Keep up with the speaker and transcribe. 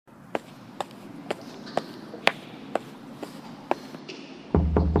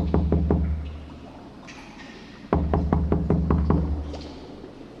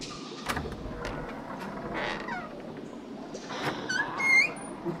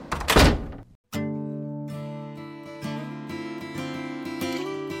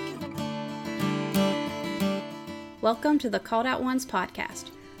Welcome to the Called Out Ones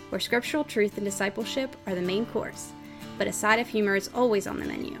podcast, where scriptural truth and discipleship are the main course, but a side of humor is always on the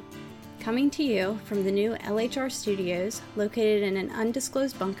menu. Coming to you from the new LHR studios, located in an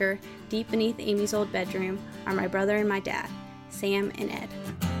undisclosed bunker deep beneath Amy's old bedroom, are my brother and my dad, Sam and Ed.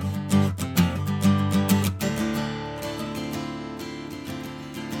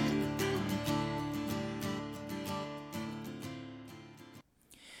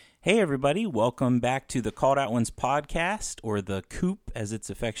 Hey everybody, welcome back to the Called Out Ones podcast, or the Coop as it's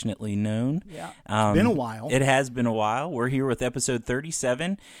affectionately known. Yeah, it's been a while. It has been a while. We're here with episode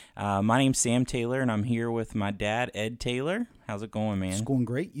 37. My name's Sam Taylor, and I'm here with my dad, Ed Taylor. How's it going, man? It's going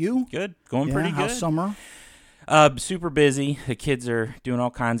great. You? Good. Going pretty good. How's summer? Super busy. The kids are doing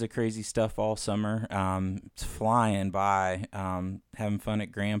all kinds of crazy stuff all summer. It's flying by. Having fun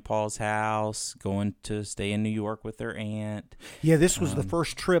at Grandpa's house, going to stay in New York with their aunt. Yeah, this was the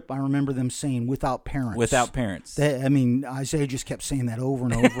first trip I remember them saying without parents. Without parents. Isaiah just kept saying that over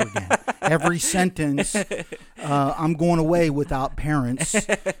and over again. Every sentence, I'm going away without parents.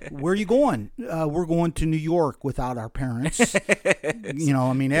 Where are you going? We're going to New York without our parents.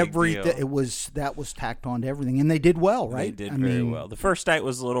 That was tacked on to everything, and they did well, right? They did very well. The first night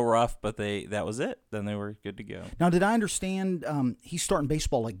was a little rough, but that was it. Then they were good to go. Now, did I understand he's starting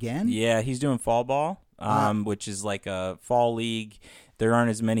baseball again? Yeah, he's doing fall ball, which is like a fall league. There aren't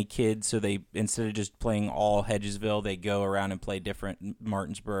as many kids, so they, instead of just playing all Hedgesville, they go around and play different.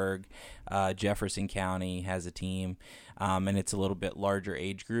 Martinsburg, Jefferson County has a team, and it's a little bit larger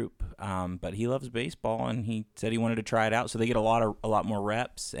age group. But he loves baseball, and he said he wanted to try it out. So they get a lot more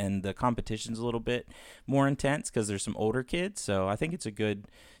reps, and the competition's a little bit more intense because there's some older kids. So I think it's a good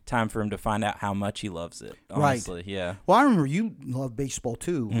time for him to find out how much he loves it. Honestly, right? Yeah. Well, I remember you love baseball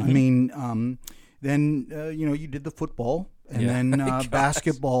too. Mm-hmm. Then you did the football. And then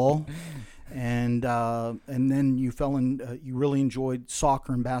basketball, and then you fell in. You really enjoyed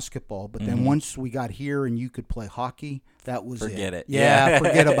soccer and basketball. But then once we got here and you could play hockey, that was forget it. Yeah,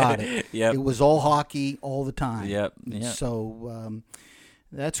 forget about it. Yep. It was all hockey all the time. Yep. So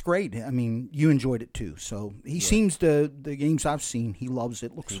that's great. I mean, you enjoyed it too. So he seems to, the games I've seen, he loves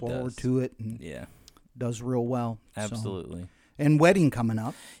it. Looks forward to it. And does real well. Absolutely. So. And wedding coming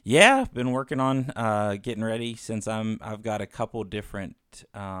up. Yeah, been working on getting ready since I've got a couple different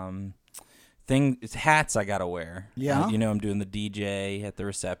hats I gotta wear. Yeah, I'm doing the DJ at the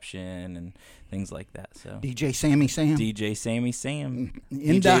reception and things like that. So DJ Sammy Sam, DJ Sammy Sam, in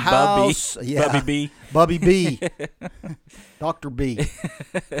DJ the house. Bubby, yeah, Bubby B, Bubby B, Dr. B.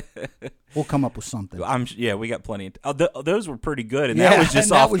 We'll come up with something. We got plenty. Those were pretty good, and that was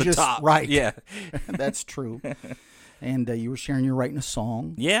just off the top, right? Yeah, that's true. And you were sharing you're writing a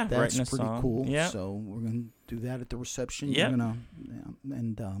song. Yeah, that's writing a pretty song. cool. Yeah. So we're gonna do that at the reception. Yeah.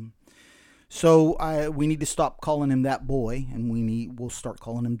 So we need to stop calling him that boy, and we'll start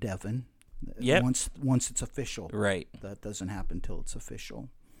calling him Devin. Yeah. Once it's official. Right. That doesn't happen until it's official.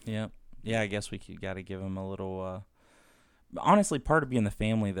 Yeah. Yeah. I guess we got to give him a little. Honestly, part of being the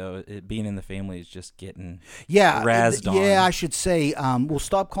family, though, being in the family is just getting razzed on. Yeah, I should say we'll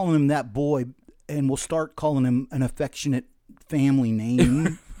stop calling him that boy. And we'll start calling him an affectionate family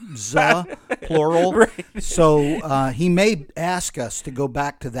name, plural. Right. So he may ask us to go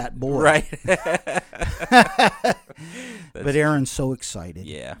back to that boy. Right. But Aaron's so excited.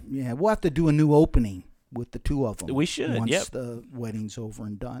 Yeah. Yeah, we'll have to do a new opening with the two of them. We should, once the wedding's over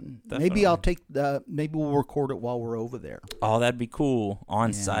and done. Definitely. Maybe we'll record it while we're over there. Oh, that'd be cool.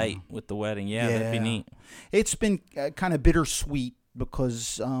 On site with the wedding. Yeah, that'd be neat. It's been kind of bittersweet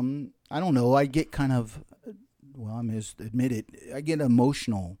because... I don't know. I get kind of, I must admit it, I get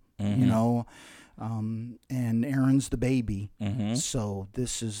emotional, and Aaron's the baby, so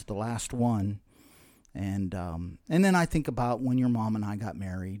this is the last one, and then I think about when your mom and I got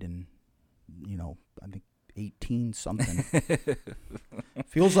married, and I think 18 something,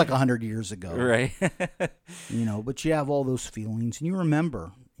 feels like 100 years ago, right? But you have all those feelings, and you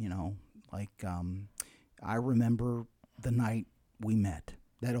remember, I remember the night we met.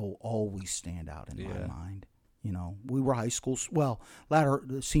 That'll always stand out in my mind. We were high school,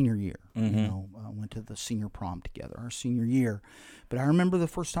 the senior year. Went to the senior prom together, our senior year. But I remember the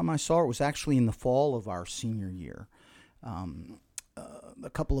first time I saw her, it was actually in the fall of our senior year. A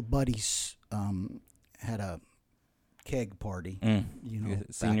couple of buddies had a keg party,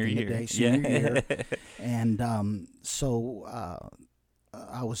 senior back in year. the day, senior year. And so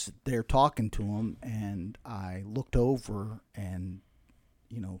I was there talking to them, and I looked over and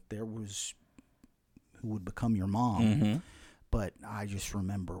there was who would become your mom. But I just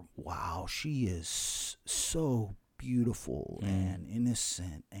remember, wow, she is so beautiful and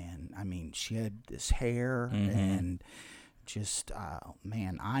innocent, and I mean, she had this hair and just,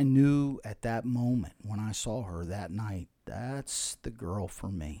 man, I knew at that moment when I saw her that night, that's the girl for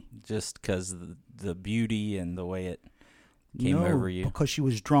me. Just because the beauty and the way it came over you. Because she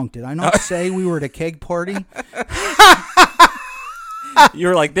was drunk. Did I not say we were at a keg party? You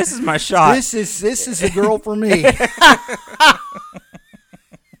were like, this is my shot. This is a girl for me.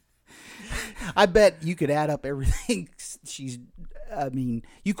 I bet you could add up everything. She's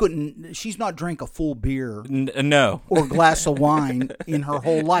not drank a full beer. No. Or a glass of wine in her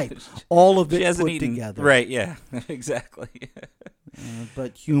whole life. All of it put together. Right, yeah. Exactly.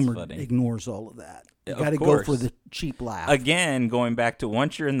 But humor ignores all of that. You got to go for the cheap laugh. Again, going back to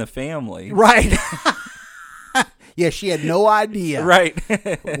once you're in the family. Right. Yeah, she had no idea. Right.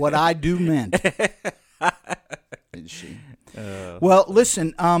 What I do meant. Did she? Well,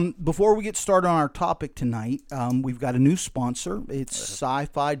 listen, before we get started on our topic tonight, we've got a new sponsor. It's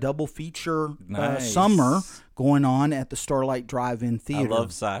Sci-Fi Double Feature Summer going on at the Starlight Drive-In Theater. I love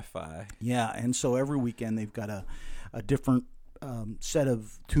sci-fi. Yeah, and so every weekend they've got a different set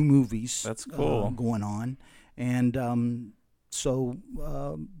of 2 movies. That's cool. Going on. And so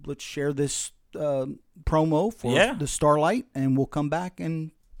let's share this promo for the Starlight, and we'll come back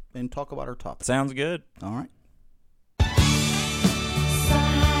and talk about our topic. Sounds good. All right.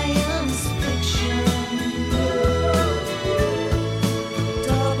 Science fiction.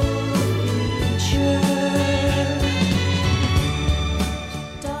 Double feature.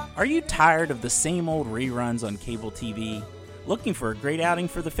 Are you tired of the same old reruns on cable TV? Looking for a great outing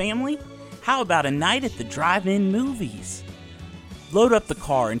for the family? How about a night at the drive-in movies? Load up the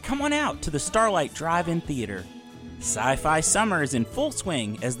car and come on out to the Starlight Drive-In Theater. Sci-Fi Summer is in full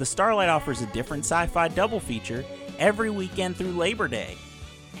swing as the Starlight offers a different sci-fi double feature every weekend through Labor Day.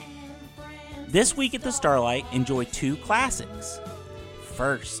 This week at the Starlight, enjoy 2 classics.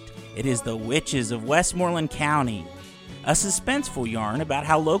 First, it is The Witches of Westmoreland County, a suspenseful yarn about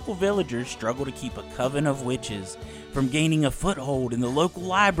how local villagers struggle to keep a coven of witches from gaining a foothold in the local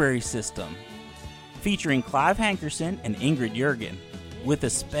library system. Featuring Clive Hankerson and Ingrid Jurgen, with a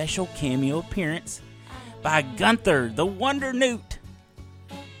special cameo appearance by Gunther the Wonder Newt.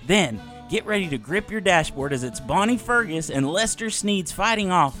 Then, get ready to grip your dashboard as it's Bonnie Fergus and Lester Sneed's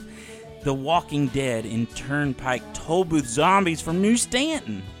fighting off the Walking Dead in Turnpike toll booth zombies from New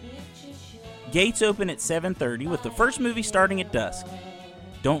Stanton. Gates open at 7:30 with the first movie starting at dusk.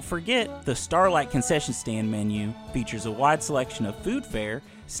 Don't forget, the Starlight concession stand menu features a wide selection of food fare,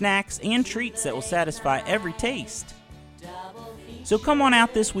 snacks, and treats that will satisfy every taste. So come on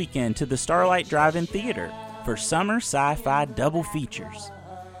out this weekend to the Starlight Drive-In Theater for summer sci-fi double features.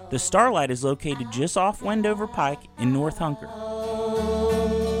 The Starlight is located just off Wendover Pike in North Hunker.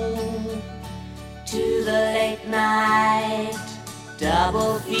 To the late night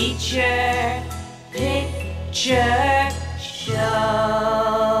double feature picture show.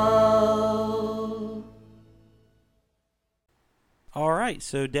 All right,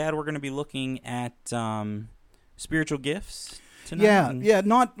 so Dad, we're going to be looking at spiritual gifts tonight. Yeah,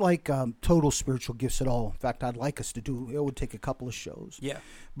 not like total spiritual gifts at all. In fact, I'd like us to do, it would take a couple of shows. Yeah.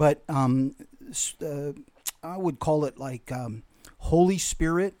 But I would call it like Holy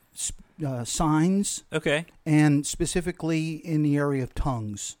Spirit signs. Okay. And specifically in the area of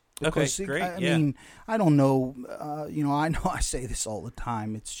tongues. Because, okay, great. I mean, I don't know, I know I say this all the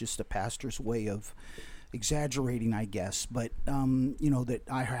time. It's just a pastor's way of exaggerating, I guess. But, that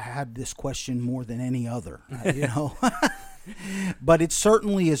I had this question more than any other, But it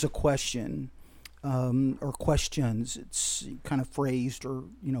certainly is a question, or questions. It's kind of phrased or,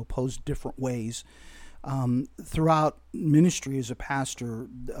 posed different ways throughout ministry as a pastor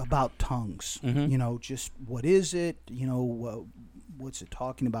about tongues. Mm-hmm. Just what is it? What's it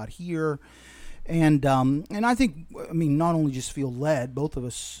talking about here? And I think, not only just feel led, both of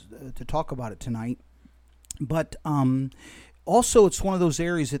us, to talk about it tonight, but also it's one of those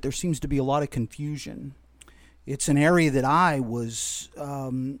areas that there seems to be a lot of confusion. It's an area that I was,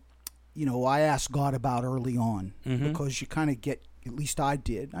 I asked God about early on, because you kind of get, at least I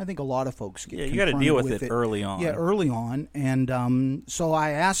did. I think a lot of folks get you got to deal with it early on. Yeah, early on. And so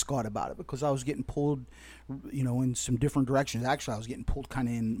I asked God about it because I was getting pulled, in some different directions. Actually, I was getting pulled kind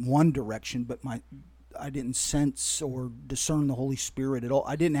of in one direction, but I didn't sense or discern the Holy Spirit at all.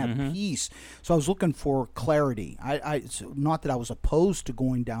 I didn't have peace. So I was looking for clarity. It's not that I was opposed to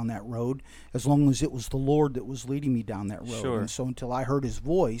going down that road, as long as it was the Lord that was leading me down that road. Sure. And so until I heard his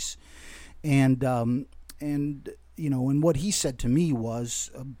voice, and what he said to me was,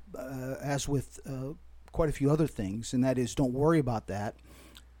 as with quite a few other things, and that is, don't worry about that.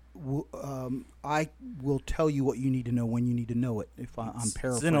 I will tell you what you need to know when you need to know it. If I'm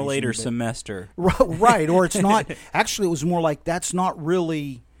paraphrasing, it's in a later semester, right? Or it's not. Actually, it was more like that's not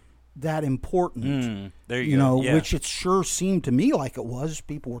really that important. There you go. Yeah. Which it sure seemed to me like it was.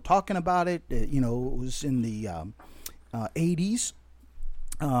 People were talking about it. It was in the 80s,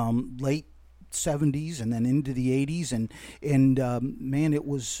 late 70s, and then into the 80s, and man, it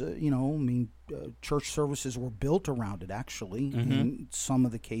was church services were built around it actually in some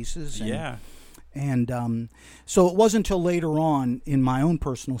of the cases. And so it wasn't until later on in my own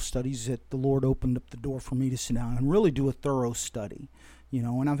personal studies that the Lord opened up the door for me to sit down and really do a thorough study.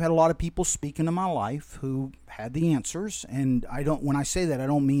 And I've had a lot of people speak into my life who had the answers, and when I say that, I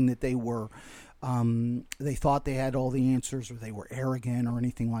don't mean that they were they thought they had all the answers or they were arrogant or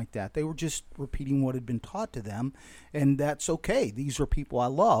anything like that. They were just repeating what had been taught to them, and that's okay. These are people I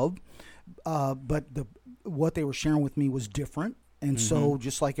love, but what they were sharing with me was different, and so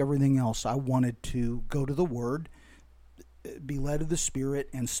just like everything else, I wanted to go to the Word, be led of the Spirit,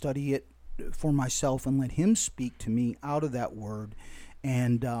 and study it for myself and let Him speak to me out of that Word.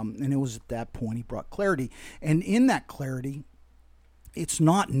 And it was at that point He brought clarity. And in that clarity, it's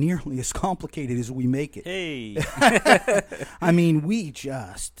not nearly as complicated as we make it. Hey. I mean, we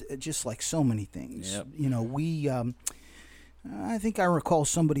just like so many things. Yep. I think I recall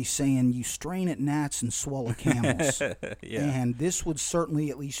somebody saying, you strain at gnats and swallow camels. Yeah. And this would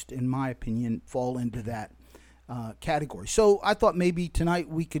certainly, at least in my opinion, fall into that category. So I thought maybe tonight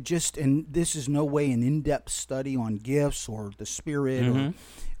we could and this is no way an in-depth study on gifts or the Spirit or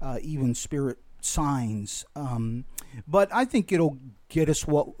even Spirit signs, but I think it'll get us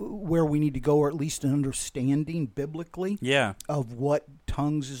where we need to go, or at least an understanding biblically of what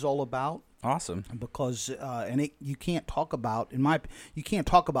tongues is all about. Awesome. Because you can't talk about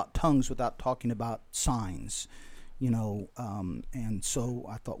tongues without talking about signs, and so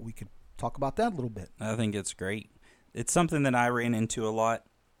I thought we could talk about that a little bit. I think it's great. It's something that I ran into a lot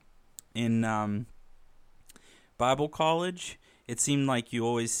in Bible college. It seemed like it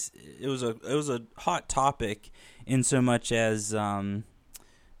was a hot topic in so much as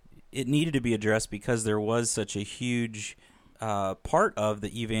it needed to be addressed because there was such a huge part of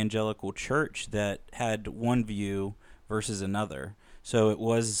the evangelical church that had one view versus another. So it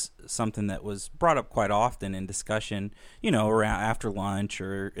was something that was brought up quite often in discussion, around after lunch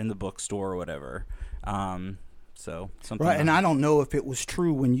or in the bookstore or whatever. So something right, and I don't know if it was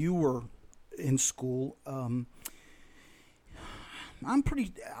true when you were in school.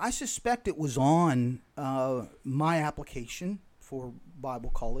 I suspect it was on my application for Bible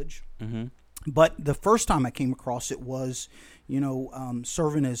college. Mm-hmm. But the first time I came across it was,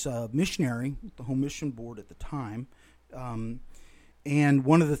 serving as a missionary with the Home Mission Board at the time. And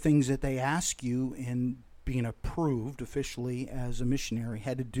one of the things that they ask you in being approved officially as a missionary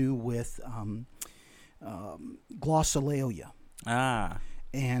had to do with glossolalia. Ah.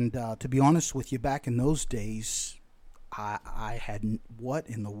 And to be honest with you, back in those days, I hadn't, what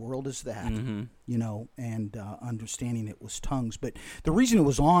in the world is that? Mm-hmm. And understanding it was tongues. But the reason it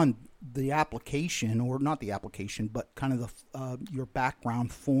was on the application, or not the application, but kind of your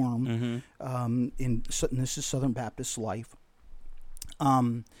background form, this is Southern Baptist Life,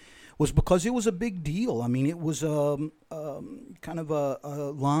 was because it was a big deal. I mean, it was kind of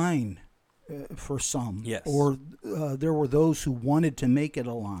a line for some. Yes. Or there were those who wanted to make it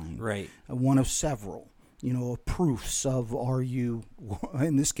a line. Right. One of several. Proofs of,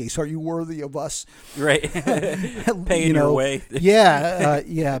 in this case, are you worthy of us? Right. Paying your way.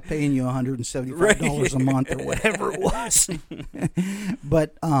 Paying you $175 a month or whatever it was.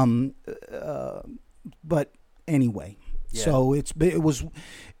 But anyway, so it was,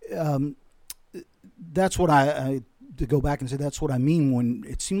 that's what I to go back and say that's what I mean when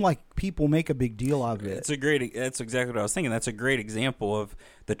it seemed like people make a big deal out of it. That's exactly what I was thinking. That's a great example of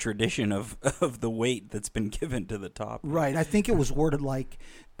the tradition of the weight that's been given to the topic. Right. I think it was worded like,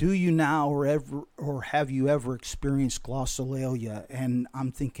 do you now or have you ever experienced glossolalia? And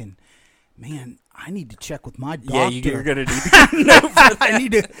I'm thinking, man, I need to check with my doctor. Yeah, you're going to need to know for that.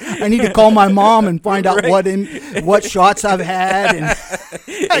 I need to call my mom and find out what shots I've had, and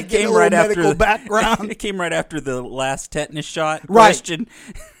it came right after medical background. It came right after the last tetanus shot question.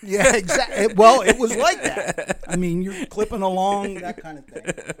 Yeah, exactly. Well, it was like that. I mean, you're clipping along, that kind of thing.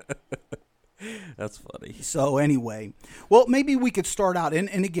 That's funny. So anyway, well, maybe we could start out, and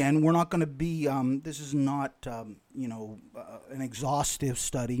again, we're not going to be. This is not an exhaustive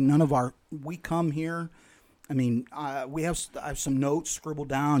study. We come here. I mean, I have some notes scribbled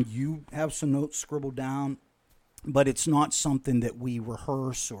down. You have some notes scribbled down. but it's not something that we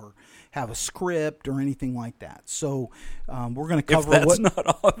rehearse or have a script or anything like that. So we're going to cover if that's what.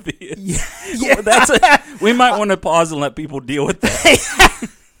 not obvious. Yeah. Well, we might want to pause and let people deal with that.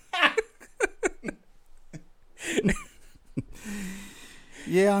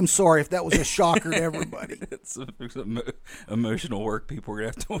 Yeah, I'm sorry if that was a shocker to everybody. It's emotional work people are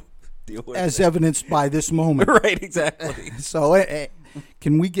going to have to deal with. As evidenced by this moment. Right, exactly. So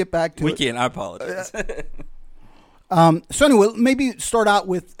can we get back to We it? can't. I apologize. So anyway, maybe start out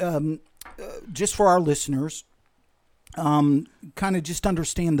with, just for our listeners, kind of just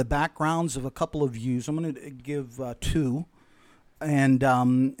understand the backgrounds of a couple of views. I'm going to give two, and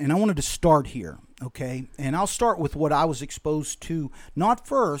I wanted to start here, okay? And I'll start with what I was exposed to, not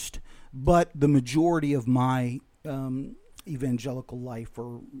first, but the majority of my evangelical life,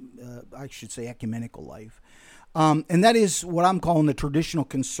 or I should say ecumenical life. And that is what I'm calling the traditional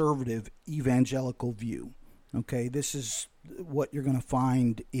conservative evangelical view. Okay, this is what you're going to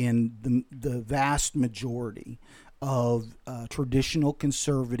find in the vast majority of traditional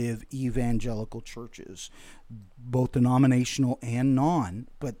conservative evangelical churches, both denominational and non.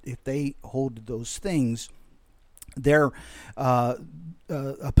 But if they hold those things, they're a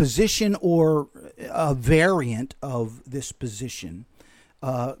position or a variant of this position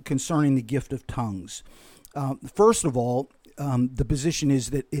concerning the gift of tongues. First of all, the position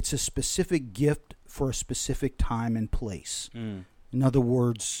is that it's a specific gift for a specific time and place. In other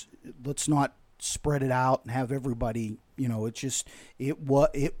words, let's not spread it out and have everybody, it's just, in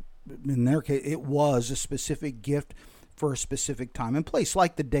their case, it was a specific gift for a specific time and place,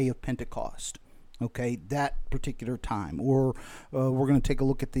 like the day of Pentecost. Okay, that particular time. Or we're going to take a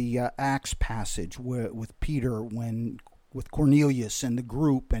look at the Acts passage with Peter with Cornelius and the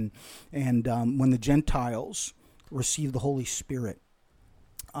group, and when the Gentiles received the Holy Spirit.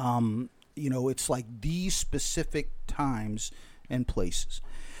 It's like these specific times and places.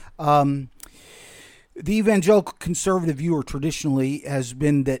 The evangelical conservative view, or traditionally, has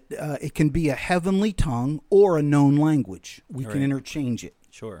been that it can be a heavenly tongue or a known language. We can interchange it.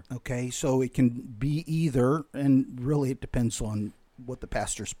 Sure. Okay, so it can be either, and really it depends on what the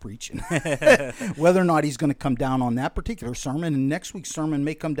pastor's preaching. Whether or not he's going to come down on that particular sermon, and next week's sermon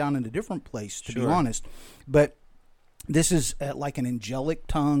may come down in a different place, to be honest. But this is like an angelic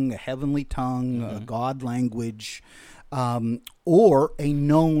tongue, a heavenly tongue, a God language, or a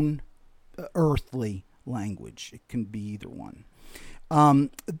known earthly language. It can be either one.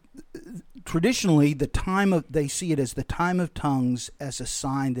 Traditionally, they see it as the time of tongues as a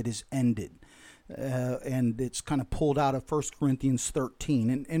sign that is ended. And it's kind of pulled out of 1 Corinthians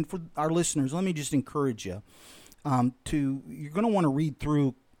 13. And for our listeners, let me just encourage you you're going to want to read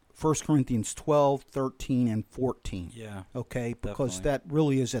through 1 Corinthians 12, 13, and 14. Yeah. Okay, because definitely. that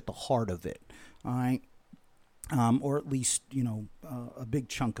really is at the heart of it. All right. Or at least, a big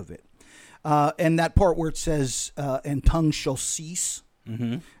chunk of it. And that part where it says, and tongues shall cease,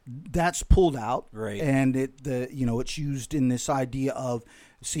 that's pulled out. Right. And it's used in this idea of,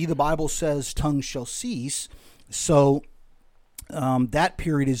 see, the Bible says tongues shall cease. So that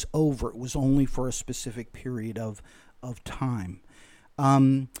period is over. It was only for a specific period of time.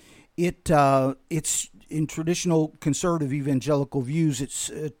 It's in traditional conservative evangelical views,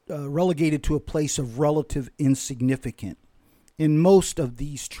 it's relegated to a place of relative insignificance in most of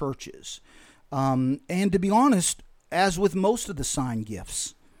these churches. And to be honest, as with most of the sign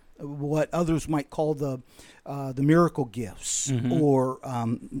gifts, what others might call the miracle gifts, or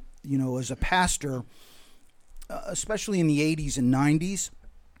as a pastor, especially in the 80s and 90s,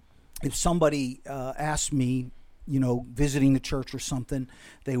 if somebody asked me, visiting the church or something,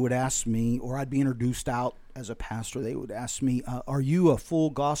 they would ask me, or I'd be introduced out as a pastor, they would ask me, are you a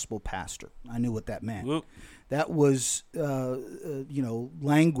full gospel pastor? I knew what that meant. Whoop. That was,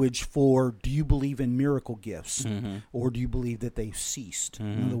 language for, do you believe in miracle gifts? Or do you believe that they've ceased?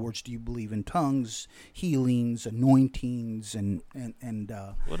 In other words, do you believe in tongues, healings, anointings, and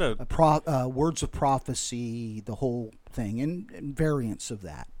words of prophecy, the whole thing, and variants of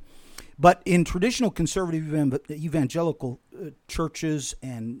that. But in traditional conservative evangelical churches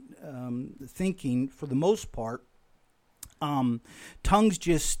and thinking, for the most part, tongues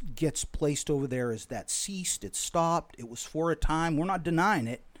just gets placed over there as that ceased, it stopped, it was for a time. We're not denying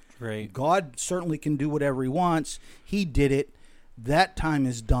it. Right. God certainly can do whatever he wants. He did it. That time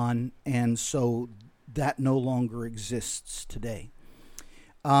is done, and so that no longer exists today.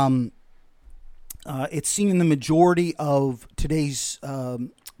 It's seen in the majority of today's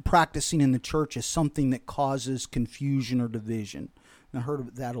practicing in the church as something that causes confusion or division. And I heard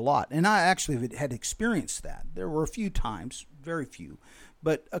of that a lot. And I actually had experienced that. There were a few times, very few,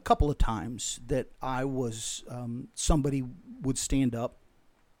 but a couple of times that I was, somebody would stand up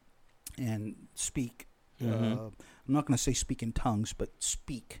and speak. I'm not going to say speak in tongues, but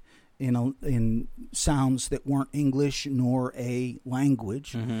speak in sounds that weren't English nor a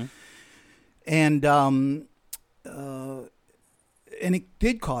language. And it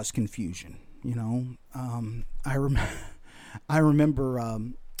did cause confusion, you know. I remember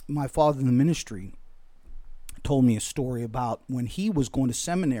my father in the ministry told me a story about when he was going to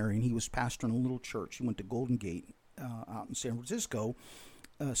seminary and he was pastoring a little church. He went to Golden Gate out in San Francisco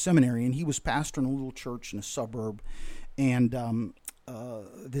seminary, and he was pastoring a little church in a suburb. And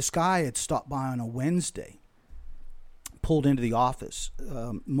this guy had stopped by on a Wednesday, pulled into the office,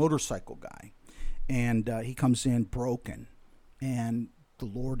 motorcycle guy, and he comes in broken. And the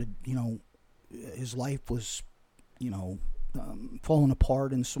Lord had, you know, his life was, you know, falling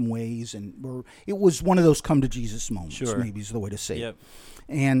apart in some ways, and it was one of those come to Jesus moments. Sure. Maybe is the way to say it.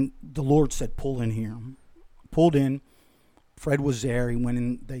 And the Lord said, "Pull in here." Pulled in. Fred was there. He went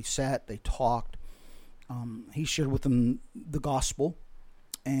in. They sat. They talked. He shared with them the gospel,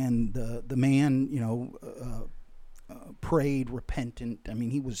 and the man, you know, prayed, repentant. I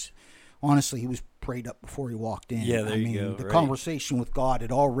mean, he was prayed up before he walked in. Yeah, there you go. The conversation with God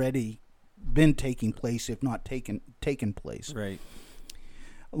had already been taking place, if not taken place. Right.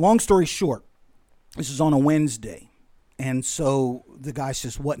 Long story short, this is on a Wednesday, and so the guy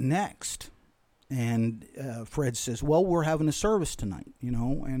says, "What next?" And Fred says, "Well, we're having a service tonight, you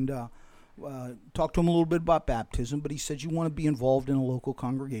know," and talked to him a little bit about baptism, but he said, "You want to be involved in a local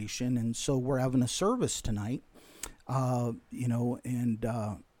congregation, and so we're having a service tonight, you know," and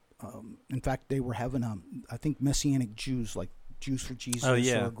in fact, they were having I think Messianic Jews, like Jews for Jesus, or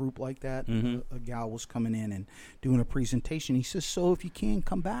a group like that. A gal was coming in and doing a presentation. He says, "So if you can,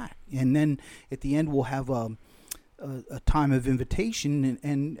 come back, and then at the end we'll have a time of invitation,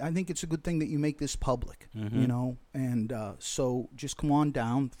 and I think it's a good thing that you make this public, you know, and so just come on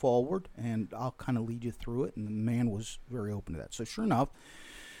down forward, and I'll kind of lead you through it." And the man was very open to that. So sure enough,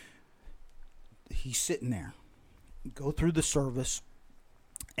 he's sitting there, go through the service,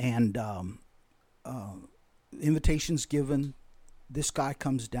 and invitation's given. This guy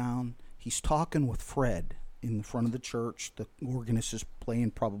comes down. He's talking with Fred in the front of the church. The organist is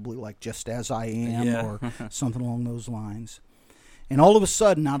playing probably like Just As I Am or something along those lines. And all of a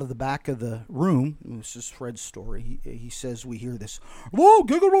sudden, out of the back of the room, this is Fred's story, he says, we hear this, you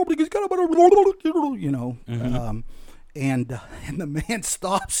know, and the man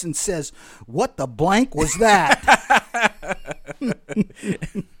stops and says, "What the blank was that?"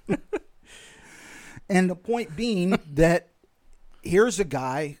 And the point being that here's a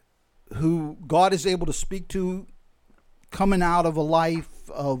guy who God is able to speak to, coming out of a life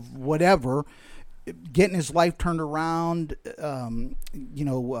of whatever, getting his life turned around, you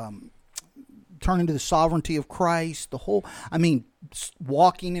know, turning to the sovereignty of Christ,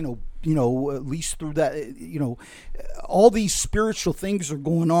 walking in a, you know, at least through that, you know, all these spiritual things are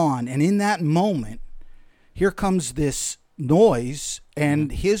going on. And in that moment, here comes this noise,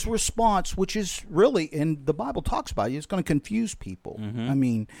 and his response, which is really, and the Bible talks about it, it's going to confuse people. I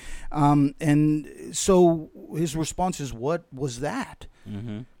mean, and so his response is, "What was that?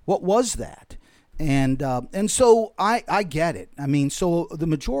 What was that?" And so I get it. I mean, so the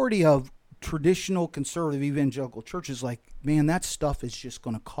majority of traditional conservative evangelical churches, like, man, that stuff is just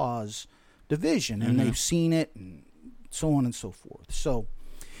going to cause division, and they've seen it, and so on and so forth. So.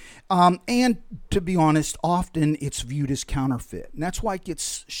 And to be honest, often it's viewed as counterfeit. And that's why it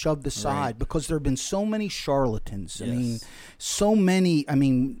gets shoved aside, because there have been so many charlatans. Yes. I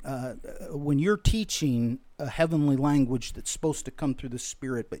mean, when you're teaching a heavenly language that's supposed to come through the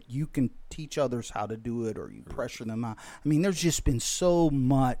Spirit, but you can teach others how to do it, or you pressure them out. I mean, there's just been so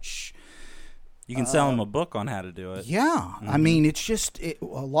much. You can sell them a book on how to do it. Yeah. I mean, it's just a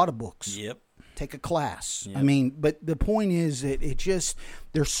lot of books. Yep. Take a class. Yep. I mean, but the point is that it just,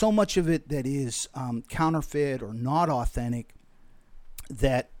 there's so much of it that is counterfeit or not authentic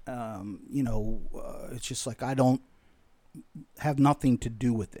that, you know, it's just like, I don't have nothing to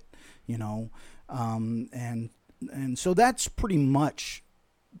do with it, you know. And so that's pretty much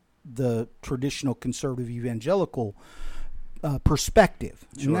the traditional conservative evangelical perspective.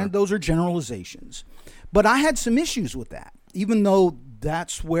 Sure. And then those are generalizations. But I had some issues with that, even though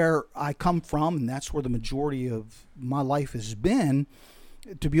that's where I come from, and that's where the majority of my life has been.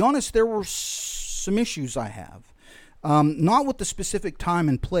 To be honest, there were some issues I have. Not with the specific time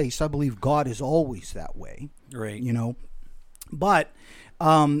and place. I believe God is always that way. Right. You know. But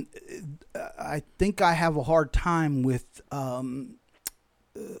I think I have a hard time with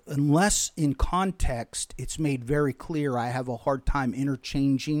unless in context it's made very clear, I have a hard time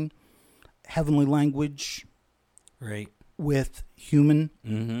interchanging heavenly language Right. with human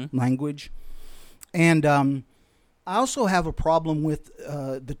language. And I also have a problem with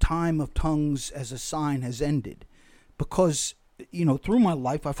the time of tongues as a sign has ended, because, through my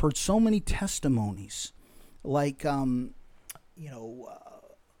life, I've heard so many testimonies, like,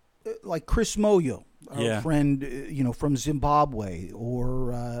 like Chris Moyo, our friend, from Zimbabwe,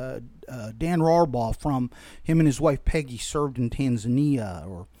 or Dan Rarbaugh, from him and his wife Peggy served in Tanzania,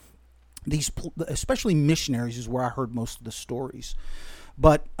 or these, especially missionaries, is where I heard most of the stories.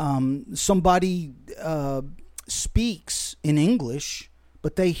 But somebody speaks in English,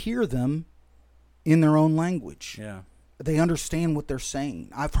 but they hear them in their own language. Yeah. They understand what they're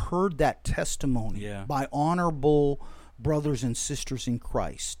saying. I've heard that testimony by honorable brothers and sisters in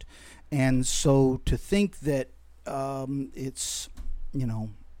Christ. And so to think that it's,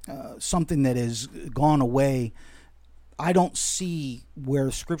 something that has gone away, I don't see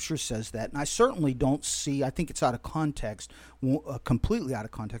where Scripture says that. And I certainly don't see, I think it's out of context, completely out of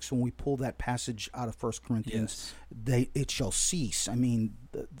context, when we pull that passage out of 1 Corinthians, it shall cease. I mean,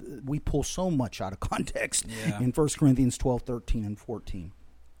 we pull so much out of context in 1 Corinthians 12, 13, and 14.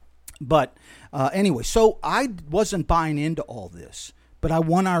 But anyway, so I wasn't buying into all this. But I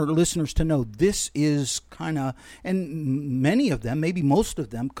want our listeners to know this is kind of, and many of them, maybe most of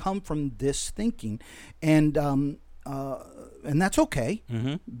them, come from this thinking. And that's okay,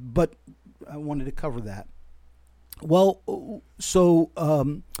 but I wanted to cover that. Well, so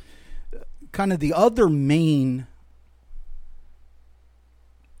kind of the other main,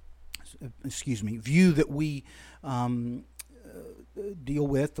 view that we deal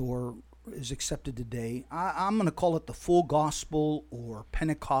with, or is accepted today, I'm going to call it the full gospel or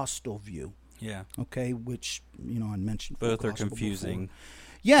Pentecostal view. Yeah. Okay, which, I mentioned both are confusing. Before.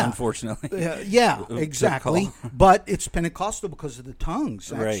 Yeah, unfortunately. Exactly. But it's Pentecostal because of the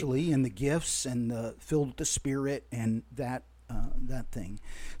tongues, actually, and the gifts, and the filled with the Spirit, and that thing.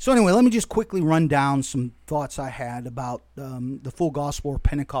 So anyway, let me just quickly run down some thoughts I had about the full gospel or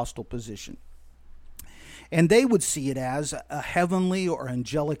Pentecostal position. And they would see it as a heavenly or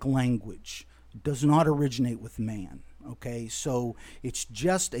angelic language. It does not originate with man. Okay, so it's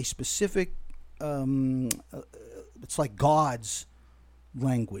just a specific. It's like God's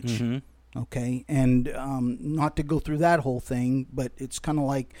language, okay, and not to go through that whole thing, but it's kind of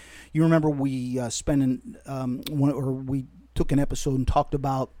like, you remember we we took an episode and talked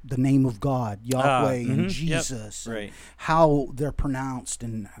about the name of God, Yahweh, and Jesus, and how they're pronounced,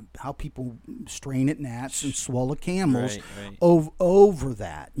 and how people strain at gnats and swallow camels over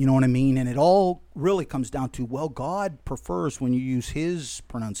that, you know what I mean? And it all really comes down to, well, God prefers when you use His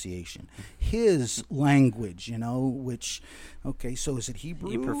pronunciation, His language, which, okay, so is it Hebrew?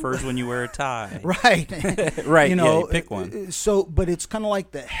 He prefers when you wear a tie. Right. You pick one. So, but it's kind of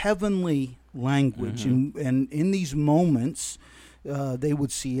like the heavenly language, and in these moments, they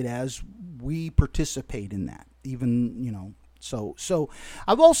would see it as we participate in that, even, So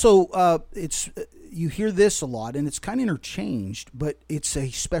I've also, you hear this a lot, and it's kind of interchanged, but it's a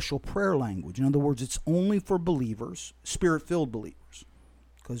special prayer language. In other words, it's only for believers, Spirit-filled believers.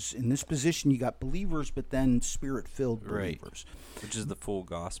 Because in this position, you got believers, but then Spirit-filled believers. Which is the full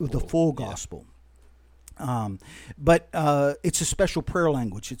gospel. The full gospel. But it's a special prayer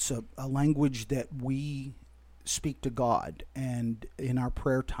language. It's a language that we speak to God and in our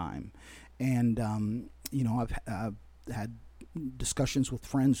prayer time. And, I've had discussions with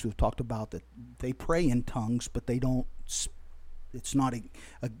friends who have talked about that they pray in tongues, but they don't, it's not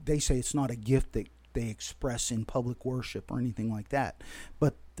they say it's not a gift that they express in public worship or anything like that.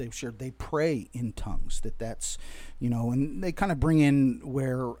 But they've shared they pray in tongues, that's, and they kind of bring in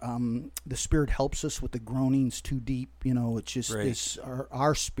where the Spirit helps us with the groanings too deep. It's just this,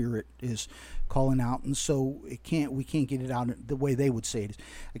 our spirit is calling out, and so we can't get it out the way they would say it is.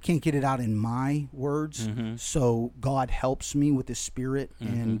 I can't get it out in my words, so God helps me with His Spirit,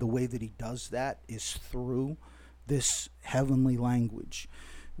 and the way that He does that is through this heavenly language.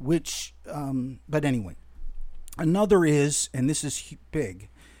 Which, but anyway, another is, and this is big,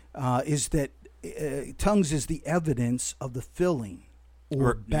 is that tongues is the evidence of the filling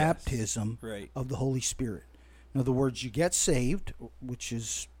or baptism of the Holy Spirit. In other words, you get saved, which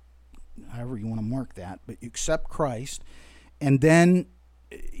is however you want to mark that, but you accept Christ, and then,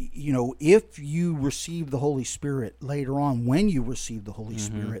 if you receive the Holy Spirit later on, when you receive the Holy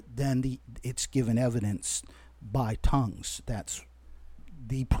Spirit, then it's given evidence by tongues. That's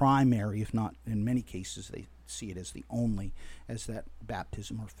the primary, if not in many cases they see it as the only, as that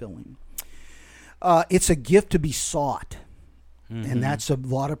baptism or filling. It's a gift to be sought. and that's a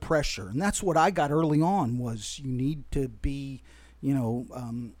lot of pressure. And that's what I got early on was you need to be,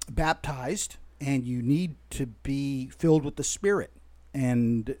 baptized, and you need to be filled with the Spirit.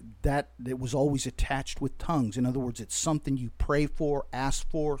 And that it was always attached with tongues. In other words, it's something you pray for, ask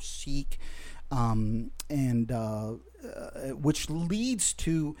for, seek, which leads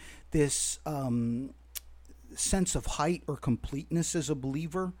to this sense of height or completeness as a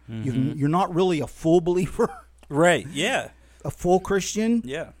believer. You're not really a full believer. Right, yeah. A full Christian.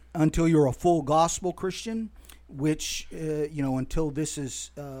 Yeah. Until you're a full gospel Christian, which, until this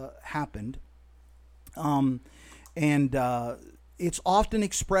has happened. It's often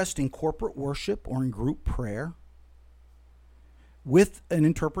expressed in corporate worship or in group prayer with an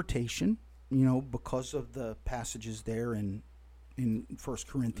interpretation, because of the passages there in 1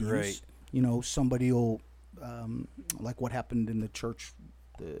 Corinthians. Right. Somebody will, like what happened in the church,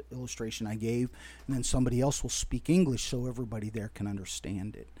 the illustration I gave, and then somebody else will speak English so everybody there can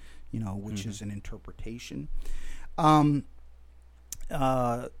understand it, which is an interpretation.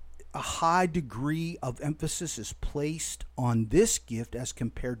 A high degree of emphasis is placed on this gift as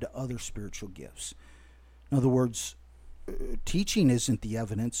compared to other spiritual gifts. In other words, teaching isn't the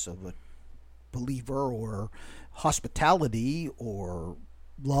evidence of a believer, or hospitality, or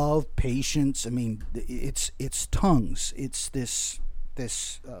love, patience. I mean, it's tongues. It's this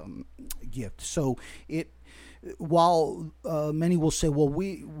gift. So while many will say, well,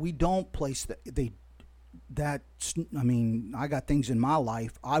 we don't place I got things in my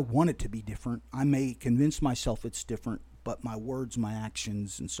life. I want it to be different. I may convince myself it's different, but my words, my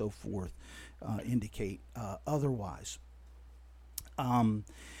actions, and so forth indicate otherwise.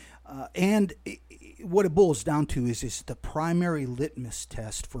 What it boils down to is the primary litmus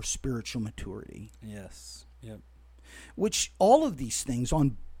test for spiritual maturity. Yes. Yep. Which all of these things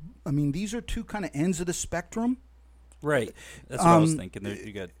these are two kind of ends of the spectrum. Right. That's what I was thinking.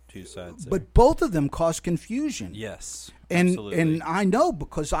 You got two sides there. But both of them cause confusion. Yes, absolutely. And I know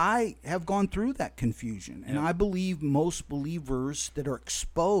because I have gone through that confusion. And I believe most believers that are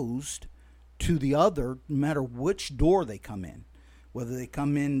exposed to the other, no matter which door they come in, whether they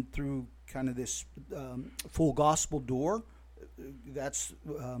come in through kind of this full gospel door, that's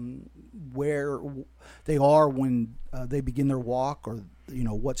where they are when they begin their walk, or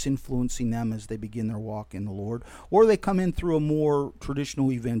what's influencing them as they begin their walk in the Lord, or they come in through a more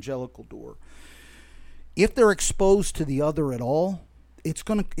traditional evangelical door. If they're exposed to the other at all, it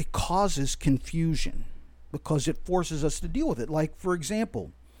causes confusion because it forces us to deal with it. Like, for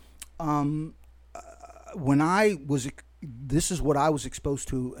example, this is what I was exposed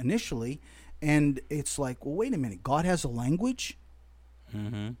to initially. And it's like, well, wait a minute. God has a language?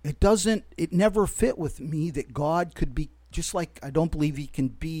 It never fit with me that God could be, just like I don't believe he can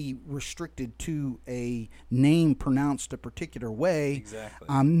be restricted to a name pronounced a particular way. Exactly.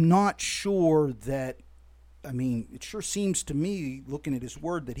 I'm not sure that, it sure seems to me, looking at his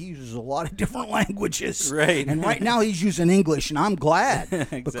word, that he uses a lot of different languages. Right. And right now he's using English, and I'm glad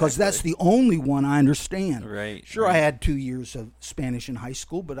because that's the only one I understand. Right. Sure, right. I had 2 years of Spanish in high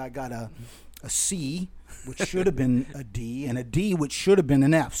school, but I got a C, which should have been a D, and a D, which should have been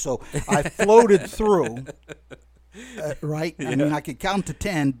an F. So I floated through, right? Yeah. I could count to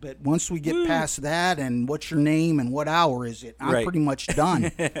 10, but once we get past that and what's your name and what hour is it, I'm pretty much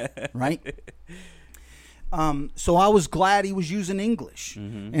done, right? So I was glad he was using English.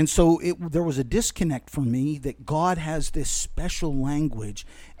 And so there was a disconnect for me that God has this special language,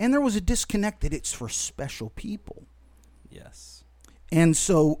 and there was a disconnect that it's for special people. Yes. And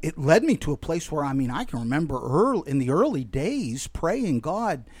so it led me to a place where, I can remember in the early days praying,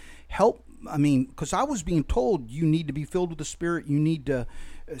 God, help. Because I was being told you need to be filled with the Spirit, you need to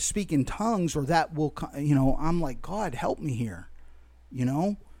speak in tongues, or that will, I'm like, God, help me here,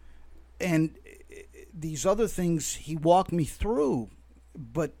 And these other things he walked me through.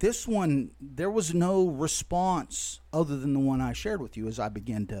 But this one, there was no response other than the one I shared with you as I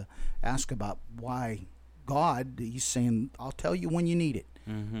began to ask about why God, he's saying, I'll tell you when you need it.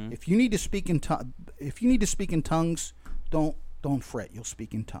 If you need to speak in tongues, don't fret. You'll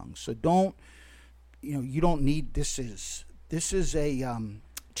speak in tongues. So don't, you don't need. This is a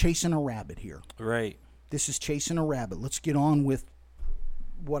chasing a rabbit here. Right. This is chasing a rabbit. Let's get on with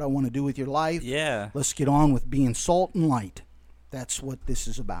what I want to do with your life. Yeah. Let's get on with being salt and light. That's what this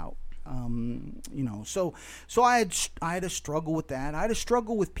is about. So I had a struggle with that. I had a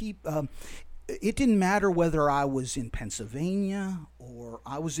struggle with people. It didn't matter whether I was in Pennsylvania or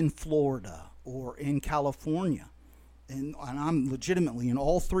I was in Florida or in California. And I'm legitimately in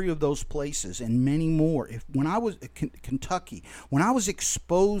all three of those places and many more. When I was Kentucky, when I was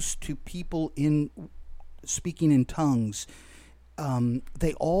exposed to people in speaking in tongues,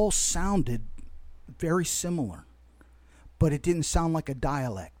 they all sounded very similar, but it didn't sound like a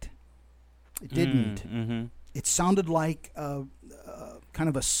dialect. It didn't. Mm-hmm. It sounded like kind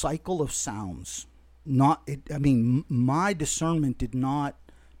of a cycle of sounds. My discernment did not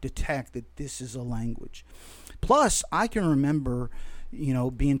detect that this is a language. Plus, I can remember,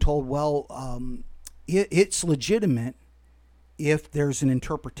 being told, well, it's legitimate if there's an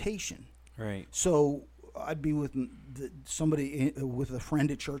interpretation. Right. So I'd be with with a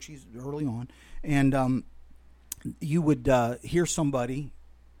friend at church. He's early on, and you would hear somebody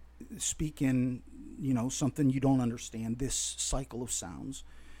speak in something you don't understand. This cycle of sounds,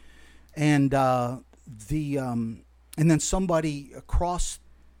 and and then somebody across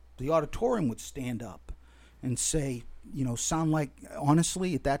the auditorium would stand up and say, sound like,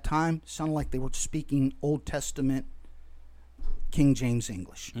 honestly, at that time, sounded like they were speaking Old Testament King James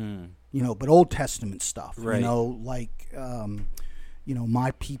English. But Old Testament stuff, right. Like,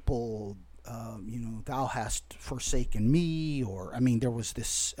 my people, thou hast forsaken me, or, there was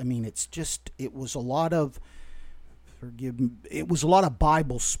this, it was a lot of, it was a lot of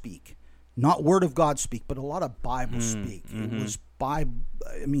Bible speak, not Word of God speak, but a lot of Bible speak. Mm-hmm. It was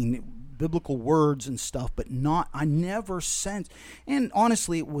biblical words and stuff, but I never sensed, and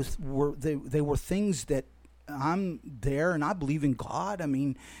honestly, they were things that I'm there and I believe in God.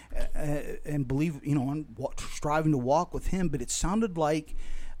 And believe, I'm striving to walk with Him. But it sounded like,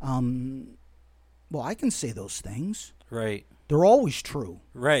 I can say those things. Right. They're always true.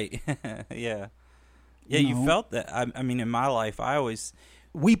 Right. Yeah. Yeah, you felt that. In my life, I always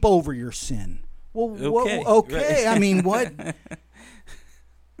weep over your sin. Well, okay. Okay. Right. What?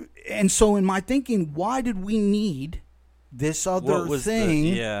 And so, in my thinking, why did we need this other thing?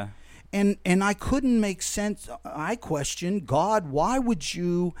 Yeah. And I couldn't make sense. I questioned, God, why would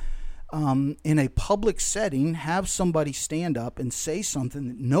you, in a public setting, have somebody stand up and say something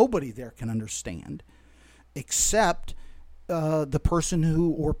that nobody there can understand, except the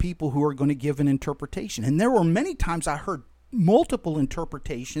person or people who are going to give an interpretation? And there were many times I heard multiple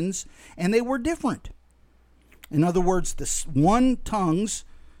interpretations, and they were different. In other words, tongues.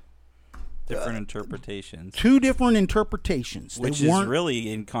 Different interpretations. Two different interpretations. Which is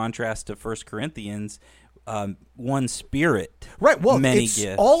really in contrast to 1 Corinthians, one Spirit. Right. Well, many it's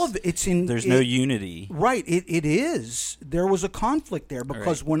gifts. all of it's in. There's no unity. Right. It is. There was a conflict there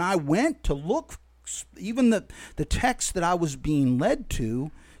because when I went to look, even the text that I was being led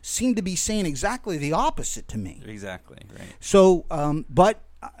to seemed to be saying exactly the opposite to me. Exactly. Right. So, but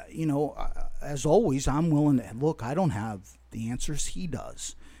as always, I'm willing to look. I don't have the answers. He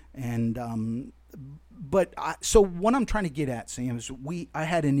does. And so what I'm trying to get at, Sam, is I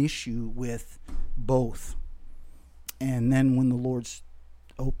had an issue with both, and then when the Lord's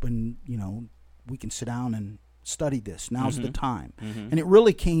opened, we can sit down and study this. Now's the time, and it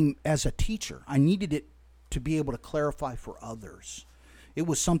really came as a teacher. I needed it to be able to clarify for others. It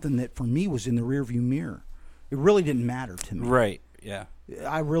was something that for me was in the rearview mirror. It really didn't matter to me. Right. Yeah.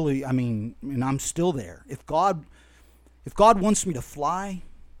 And I'm still there. If God wants me to fly,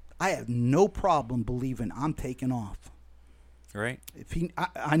 I have no problem believing I'm taking off. Right.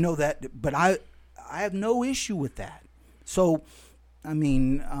 I know that, but I have no issue with that. So,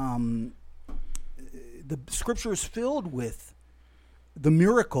 the Scripture is filled with the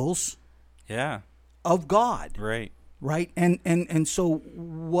miracles. Yeah. Of God. Right. Right. And so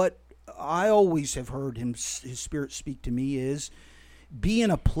what I always have heard His Spirit speak to me is, be in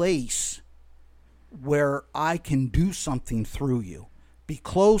a place where I can do something through you. Be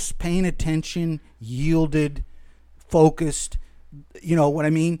close, paying attention, yielded, focused, you know what I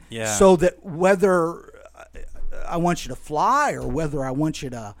mean? Yeah. So that whether I want you to fly or whether I want you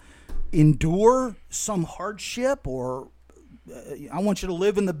to endure some hardship or I want you to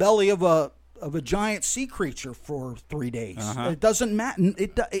live in the belly of a giant sea creature for 3 days. It doesn't matter.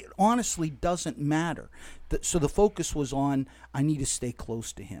 It honestly doesn't matter. So the focus was on, I need to stay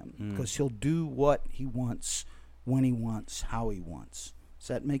close to Him because He'll do what He wants, when He wants, how He wants. Is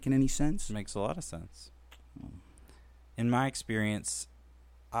that making any sense? It makes a lot of sense. In my experience,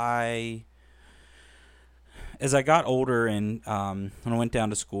 as I got older and when I went down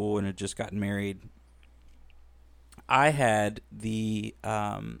to school and had just gotten married, I had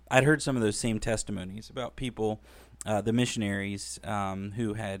I'd heard some of those same testimonies about people, the missionaries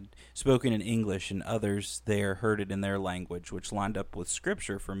who had spoken in English and others there heard it in their language, which lined up with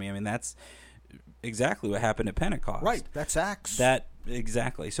Scripture for me. That's exactly what happened at Pentecost. Right, that's Acts.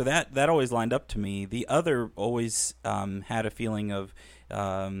 Exactly. So that always lined up to me. The other always had a feeling of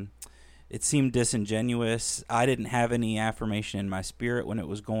it seemed disingenuous. I didn't have any affirmation in my spirit when it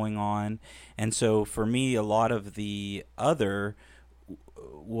was going on. And so for me, a lot of the other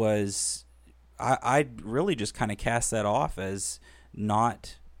was, I really just kind of cast that off as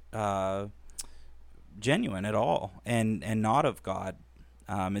not genuine at all and not of God.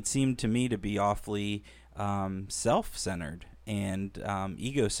 It seemed to me to be awfully self-centered and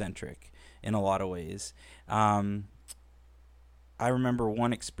egocentric in a lot of ways. I remember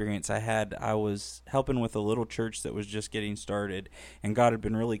one experience I had. I was helping with a little church that was just getting started, and God had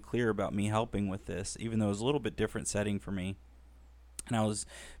been really clear about me helping with this, even though it was a little bit different setting for me. And I was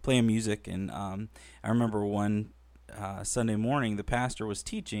playing music, and I remember one Sunday morning, the pastor was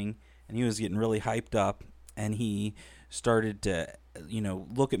teaching, and he was getting really hyped up, and he started to,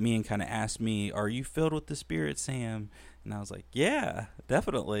 look at me and kind of ask me, "Are you filled with the Spirit, Sam?" And I was like, "Yeah,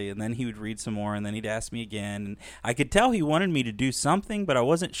 definitely." And then he would read some more, and then he'd ask me again. And I could tell he wanted me to do something, but I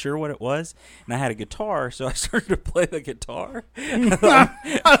wasn't sure what it was. And I had a guitar, so I started to play the guitar.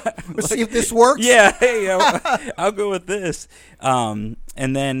 Let's see if this works. Yeah, hey, I'll go with this. And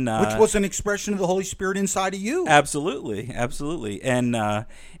then which was an expression of the Holy Spirit inside of you. Absolutely. And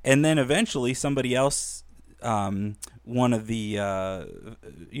then eventually somebody else, one of the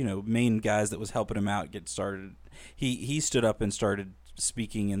main guys that was helping him out get started. He stood up and started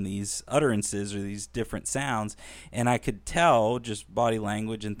speaking in these utterances or these different sounds, and I could tell just body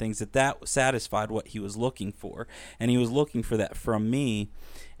language and things that satisfied what he was looking for, and he was looking for that from me.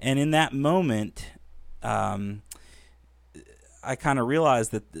 And in that moment, I kind of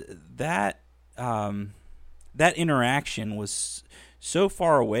realized that interaction was so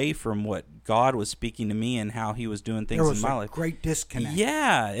far away from what God was speaking to me and how he was doing things in my life. There was a great disconnect.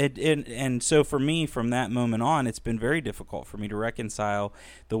 Yeah. And so for me, from that moment on, it's been very difficult for me to reconcile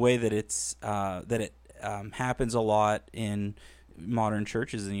the way that it happens a lot in modern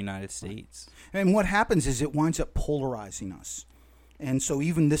churches in the United States. And what happens is it winds up polarizing us. And so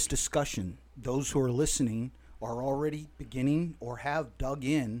even this discussion, those who are listening are already beginning or have dug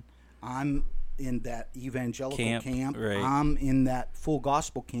in. I'm in that evangelical camp. Right. I'm in that full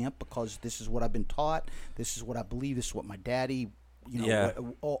gospel camp because this is what I've been taught. This is what I believe. This is what my daddy,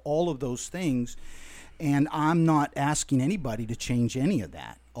 all of those things. And I'm not asking anybody to change any of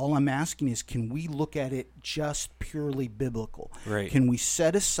that. All I'm asking is, can we look at it just purely biblical? Right. Can we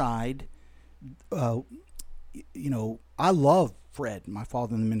set aside, I love Fred, my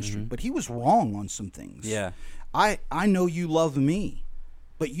father in the ministry, but he was wrong on some things. Yeah. I know you love me,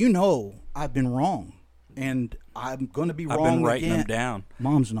 but I've been wrong, and I'm going to be wrong again. I've been writing them down.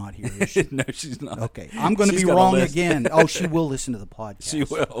 Mom's not here, is she? No, she's not. Okay, I'm going to be wrong again. Oh, she will listen to the podcast. She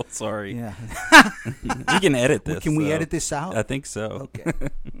will. Sorry. Yeah. We can edit this. Can we edit this out? I think so. Okay.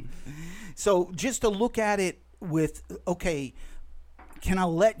 So just to look at it with, okay, can I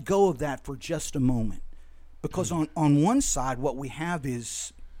let go of that for just a moment? Because on one side, what we have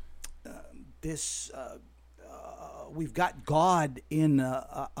is we've got God in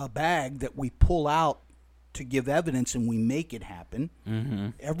a bag that we pull out to give evidence, and we make it happen. Mm-hmm.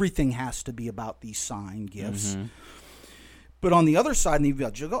 Everything has to be about these sign gifts. Mm-hmm. But on the other side, in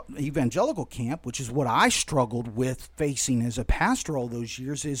the evangelical camp, which is what I struggled with facing as a pastor all those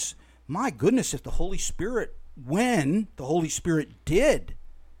years, is, my goodness, if the Holy Spirit, when the Holy Spirit did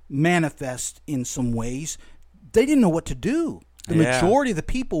manifest in some ways, they didn't know what to do. The majority of the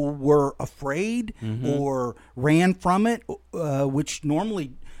people were afraid or ran from it, which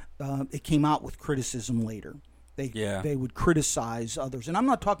normally it came out with criticism later. They would criticize others. And I'm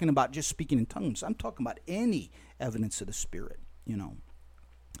not talking about just speaking in tongues. I'm talking about any evidence of the Spirit,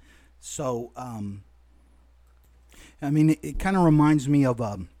 So, it kind of reminds me of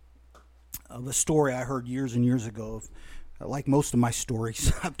a story I heard years and years ago. Like most of my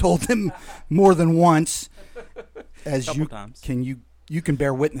stories, I've told them more than once. As you can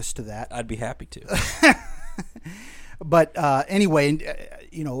bear witness to that. I'd be happy to. But anyway,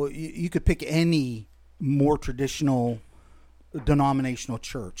 you could pick any more traditional denominational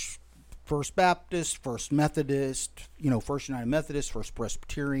church. First Baptist, First Methodist, First United Methodist, First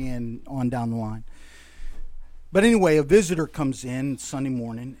Presbyterian, on down the line. But anyway, a visitor comes in Sunday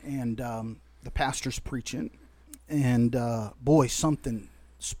morning, and the pastor's preaching, and boy, something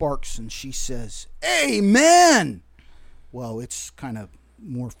sparks, and she says, "Amen." Well, it's kind of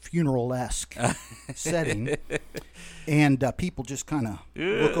more funeral-esque setting, and people just kind of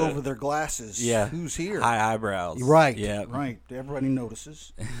look over their glasses. Yeah, who's here? High eyebrows. Right. Yeah. Right. Everybody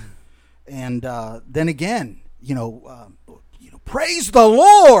notices, and then again, praise the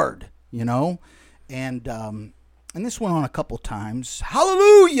Lord. And this went on a couple times.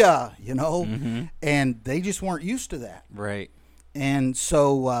 Hallelujah. And they just weren't used to that. Right. And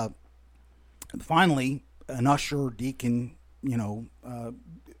so finally, an usher, deacon,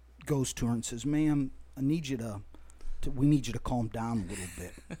 goes to her and says, "Ma'am, I need you we need you to calm down a little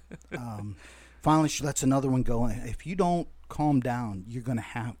bit." Finally, she lets another one go. "If you don't calm down, we're gonna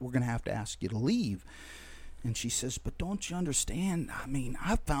have to ask you to leave." And she says, "But don't you understand? I mean,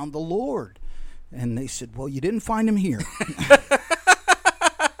 I found the Lord." And they said, "Well, you didn't find him here."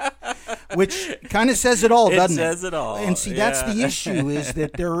 Which kind of says it all, doesn't it? It says it all. And see, that's the issue, is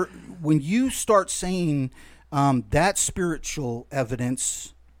that when you start saying that spiritual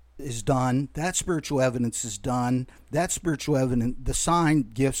evidence is done, that spiritual evidence is done, that spiritual evidence, the sign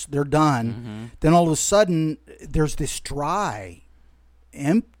gifts, they're done, then all of a sudden there's this dry,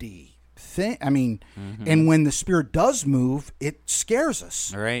 empty thing. I mean, and when the Spirit does move, it scares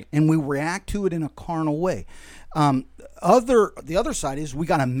us. Right. And we react to it in a carnal way. The other side is we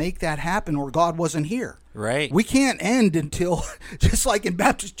got to make that happen, or God wasn't here. Right. We can't end until, just like in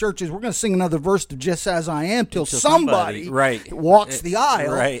Baptist churches, we're going to sing another verse to "Just As I Am" till somebody walks the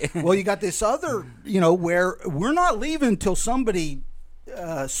aisle. Right. Well, you got this other, where we're not leaving until somebody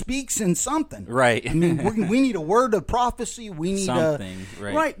speaks in something. Right. I mean, we need a word of prophecy. We need something.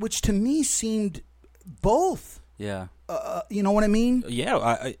 Right. Which to me seemed both. Yeah. You know what I mean?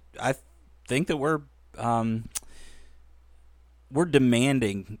 Yeah. I think that we're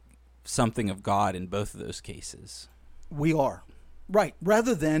demanding something of God in both of those cases. We are. Right.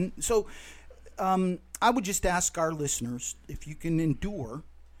 Rather than, so I would just ask our listeners if you can endure,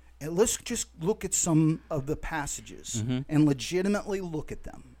 and let's just look at some of the passages and legitimately look at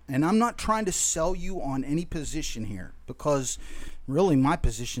them. And I'm not trying to sell you on any position here, because really my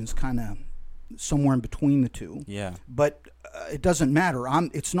position's kind of somewhere in between the two. Yeah. But it doesn't matter. I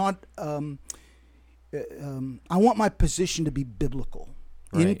want my position to be biblical,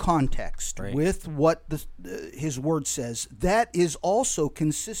 in context, with what his word says. That is also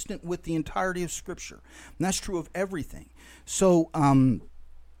consistent with the entirety of Scripture. And that's true of everything. So,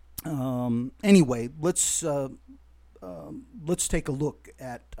 anyway, let's take a look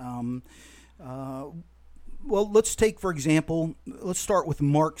at. Let's take, for example, let's start with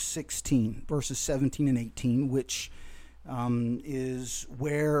Mark 16, verses 17 and 18, which is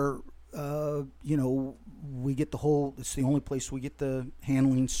where. We get it's the only place we get the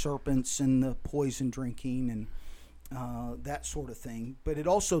handling serpents and the poison drinking and that sort of thing. But it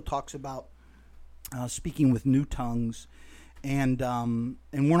also talks about speaking with new tongues, and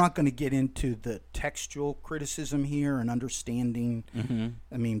we're not going to get into the textual criticism here and understanding.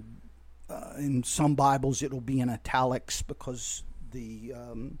 I mean, in some Bibles it'll be in italics because the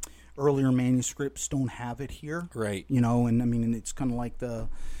earlier manuscripts don't have it here. Right. And I mean, and it's kind of like the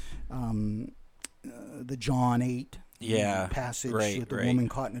John 8 passage with the woman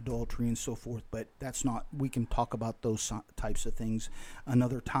caught in adultery and so forth, but that's not, we can talk about those types of things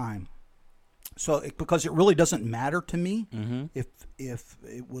another time. So because it really doesn't matter to me if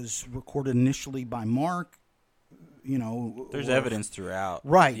it was recorded initially by Mark, there's evidence throughout.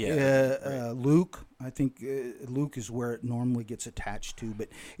 Right. Luke, I think Luke is where it normally gets attached to, but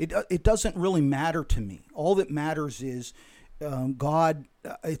it doesn't really matter to me. All that matters is God,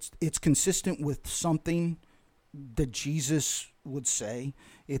 it's consistent with something that Jesus would say.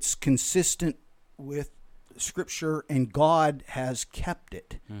 It's consistent with Scripture, and God has kept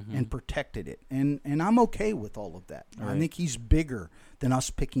it and protected it. And I'm okay with all of that. Right. I think he's bigger than us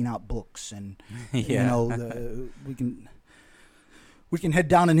picking out books, and we can head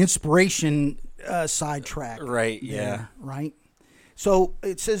down an inspiration sidetrack. Right, there, right? So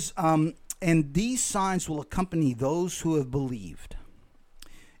it says, and these signs will accompany those who have believed.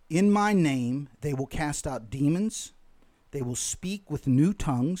 In my name, they will cast out demons. They will speak with new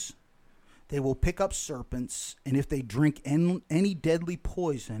tongues. They will pick up serpents. And if they drink any deadly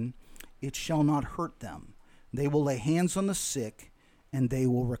poison, it shall not hurt them. They will lay hands on the sick, and they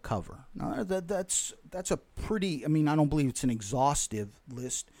will recover. Now, that's a pretty, I mean, I don't believe it's an exhaustive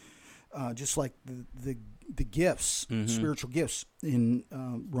list, just like the gifts, spiritual gifts in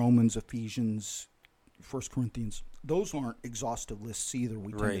Romans, Ephesians, 1 Corinthians. Those aren't exhaustive lists either.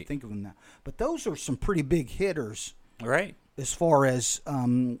 We tend to think of them now. But those are some pretty big hitters. Right. As far as what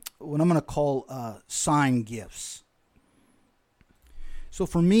I'm going to call sign gifts. So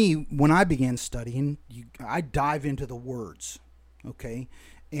for me, when I began studying, I dive into the words, okay?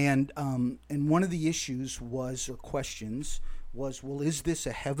 And one of the issues was, or questions was, well, is this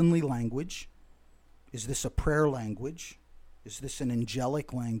a heavenly language? Is this a prayer language? Is this an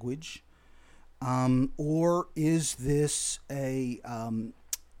angelic language? Or is this is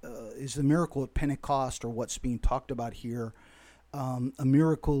the miracle at Pentecost, or what's being talked about here, a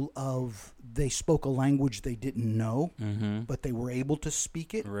miracle of they spoke a language they didn't know, but they were able to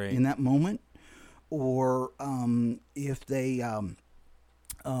speak it in that moment? or if they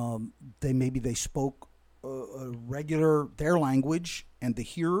maybe spoke their language, and the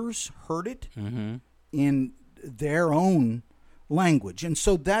hearers heard it in their own language. And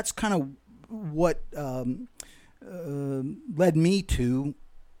so that's kind of what led me to,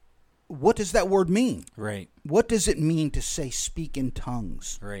 what does that word mean? Right. What does it mean to say speak in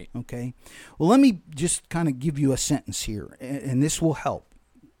tongues? Right. Okay. Well, let me just kind of give you a sentence here, and this will help.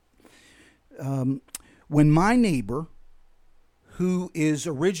 When my neighbor, who is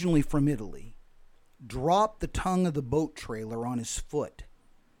originally from Italy, dropped the tongue of the boat trailer on his foot,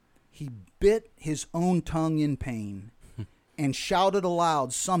 he bit his own tongue in pain and shouted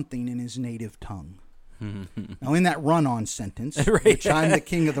aloud something in his native tongue. Now, in that run-on sentence, right. which I'm the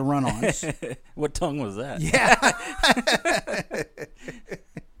king of the run-ons. What tongue was that? Yeah.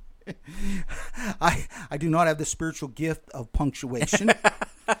 I do not have the spiritual gift of punctuation.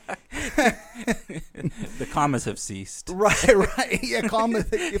 The commas have ceased. Right. Yeah,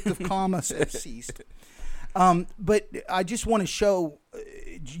 the gift of commas have ceased. But I just want to show,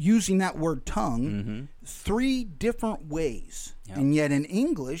 using that word tongue, 3 different ways. Yep. And yet in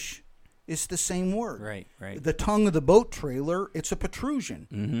English, it's the same word. Right. The tongue of the boat trailer, it's a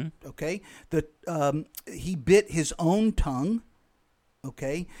protrusion. Okay? He bit his own tongue.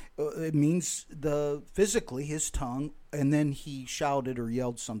 Okay? It means physically his tongue, and then he shouted or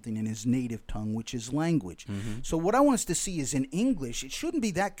yelled something in his native tongue, which is language. So what I want us to see is, in English, it shouldn't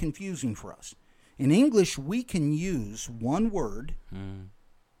be that confusing for us. In English, we can use one word,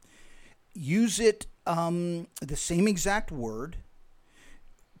 use it, the same exact word,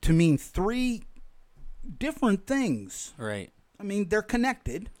 to mean 3 different things. Right. I mean, they're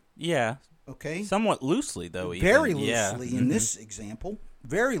connected. Yeah. Okay. Somewhat loosely, though. Very loosely in this example.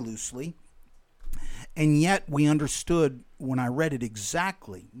 Very loosely. And yet we understood when I read it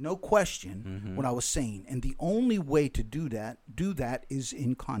exactly, no question, what I was saying. And the only way to do that is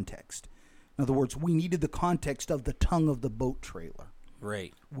in context. In other words, we needed the context of the tongue of the boat trailer.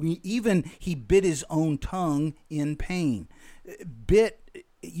 Right. He bit his own tongue in pain.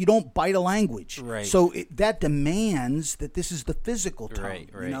 You don't bite a language. Right. So that demands that this is the physical tongue.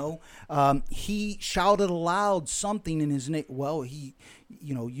 Right. You know, he shouted aloud something in his name. Well, you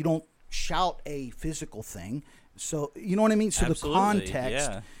don't shout a physical thing. So you know what I mean. So Absolutely. the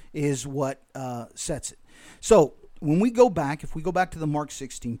context is what sets it. So when we go back, if we go back to the Mark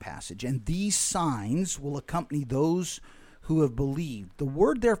 16 passage, and these signs will accompany those who have believed. The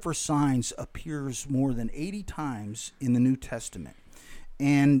word there for signs appears more than 80 times in the New Testament.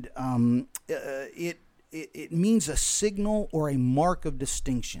 And it means a signal or a mark of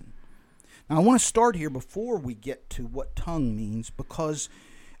distinction. Now, I want to start here before we get to what tongue means, because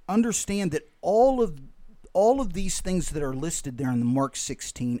understand that all of these things that are listed there in the Mark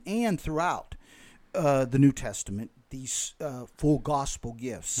 16 and throughout the New Testament, these full gospel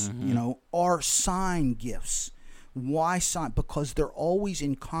gifts, are sign gifts. Why sign? Because they're always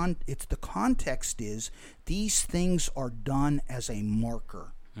in it's the context is these things are done as a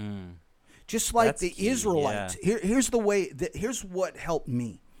marker. Just like That's the key, Israelites. Here's the way. Here's what helped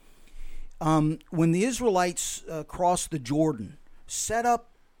me. When the Israelites crossed the Jordan, set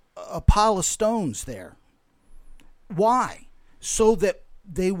up a pile of stones there. Why? So that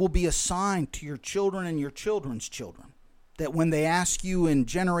they will be a sign to your children and your children's children. That when they ask you in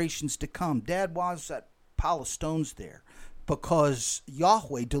generations to come, Dad, why is that pile of stones there? Because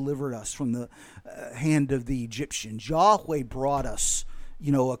Yahweh delivered us from the hand of the Egyptians. Yahweh brought us,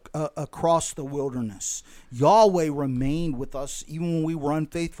 across the wilderness. Yahweh remained with us even when we were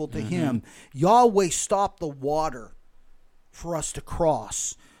unfaithful to Him. Yahweh stopped the water for us to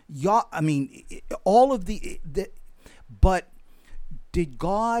cross. But did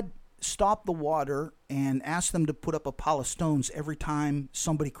God stop the water and ask them to put up a pile of stones every time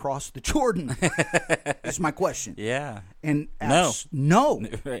somebody crossed the Jordan? That's my question. Yeah. And no,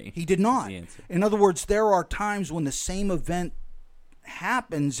 right. He did not. In other words, there are times when the same event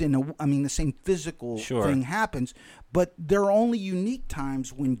happens the same physical thing happens, but there are only unique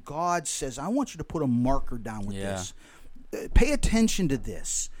times when God says, I want you to put a marker down with this. Pay attention to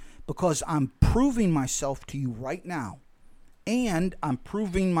this, because I'm proving myself to you right now. And I'm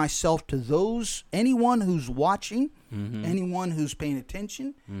proving myself to anyone who's watching, anyone who's paying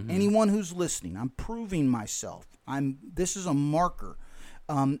attention, anyone who's listening. I'm proving myself. This is a marker.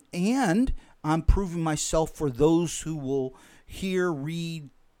 And I'm proving myself for those who will hear, read,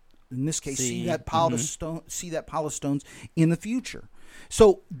 in this case, see that pile of stones in the future.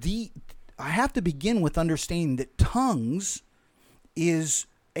 So I have to begin with understanding that tongues is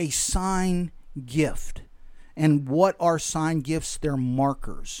a sign gift. And what are sign gifts? They're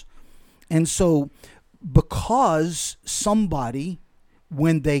markers. And so because somebody,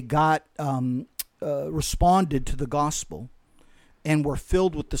 when they got responded to the gospel and were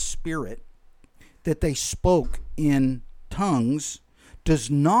filled with the Spirit, that they spoke in tongues, does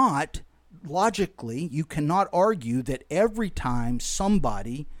not, logically, you cannot argue that every time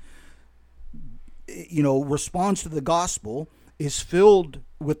somebody, responds to the gospel, is filled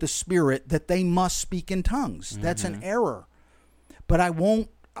with the Spirit, that they must speak in tongues. Mm-hmm. That's an error. But I will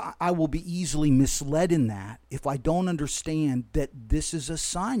be easily misled in that if I don't understand that this is a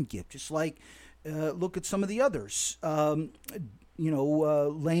sign gift. Just like, look at some of the others, laying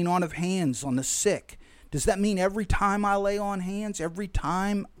on of hands on the sick. Does that mean every time I lay on hands, every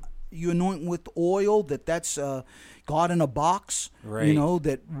time you anoint with oil, that's God in a box? Right.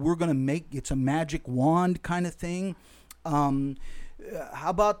 That we're going to make, it's a magic wand kind of thing. How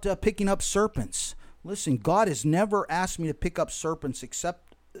about picking up serpents? Listen, God has never asked me to pick up serpents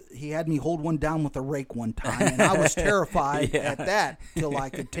except he had me hold one down with a rake one time, and I was terrified at that till I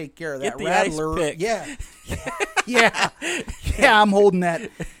could take care of that rattler. Ice pick. Yeah. I'm holding that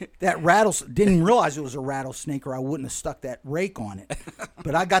rattlesnake. Didn't realize it was a rattlesnake, or I wouldn't have stuck that rake on it.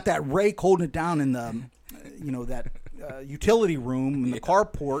 But I got that rake holding it down in the, utility room in the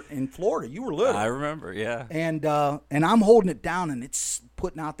carport in Florida. You were little. I remember, yeah. And I'm holding it down, and it's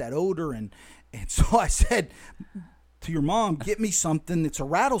putting out that odor, and so I said to your mom, get me something. It's a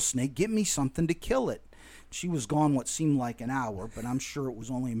rattlesnake. Get me something to kill it. She was gone what seemed like an hour, but I'm sure it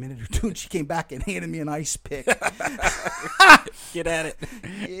was only a minute or two. And she came back and handed me an ice pick. Get at it.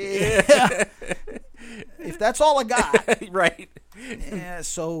 Yeah. If that's all I got. Right. Yeah,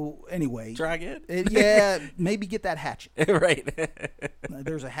 so anyway. Try again? Maybe get that hatchet. Right.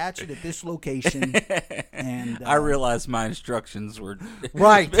 There's a hatchet at this location. And I realized my instructions were...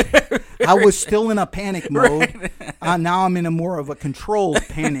 Right. I was still in a panic mode. Right. Now I'm in a more of a controlled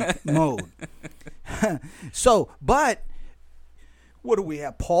panic mode. But what do we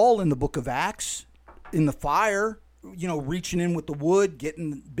have? Paul in the book of Acts, in the fire, reaching in with the wood,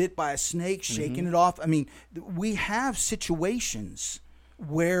 getting bit by a snake, shaking it off. I mean, we have situations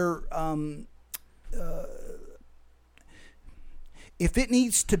where if it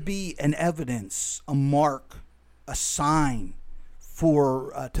needs to be an evidence, a mark, a sign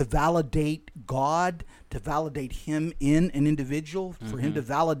for to validate God, to validate Him in an individual, for Him to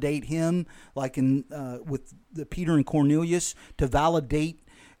validate Him, like in with the Peter and Cornelius, to validate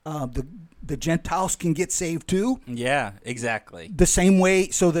the Gentiles can get saved too. Yeah, exactly. The same way,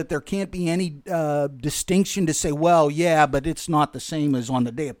 so that there can't be any distinction to say, well, yeah, but it's not the same as on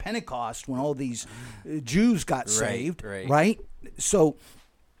the day of Pentecost when all these Jews got saved, right? So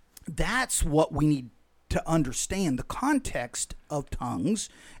that's what we need to understand, the context of tongues,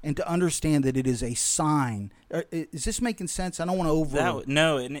 and to understand that it is a sign. Is this making sense? I don't want to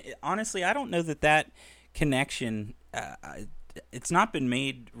No, and honestly, I don't know that connection... it's not been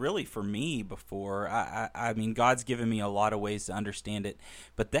made really for me before. I mean, God's given me a lot of ways to understand it,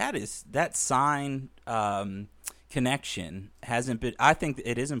 but that sign connection hasn't been. I think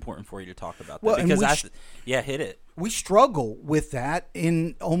it is important for you to talk about that because hit it. We struggle with that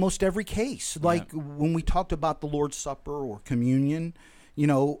in almost every case. Like when we talked about the Lord's Supper or communion,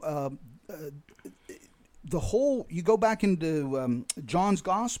 the whole. You go back into John's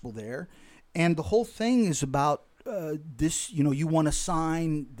Gospel there, and the whole thing is about. This, you want to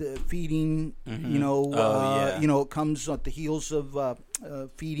sign the feeding, it comes at the heels of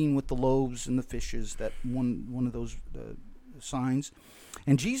feeding with the loaves and the fishes, that one of those signs.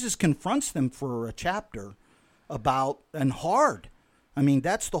 And Jesus confronts them for a chapter about, and hard. I mean,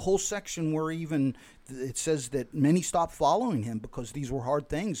 that's the whole section where even it says that many stopped following him because these were hard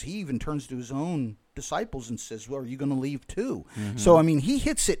things. He even turns to his own disciples and says, well, are you going to leave too? So, I mean, he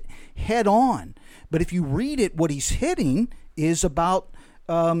hits it head on. But if you read it, what he's hitting is about,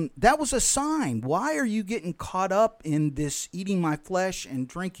 that was a sign. Why are you getting caught up in this eating my flesh and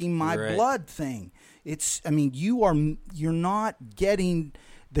drinking my blood thing? It's, I mean, you're not getting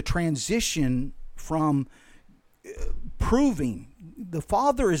the transition from proving. The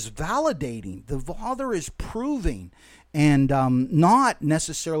Father is validating. The Father is proving. And not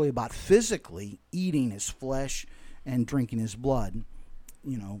necessarily about physically eating his flesh and drinking his blood,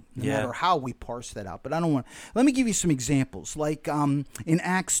 no matter how we parse that out. But I don't want. Let me give you some examples. Like in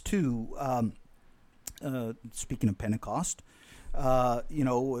Acts 2, speaking of Pentecost,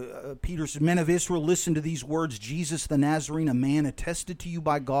 Peter said, "Men of Israel, listen to these words. Jesus the Nazarene, a man attested to you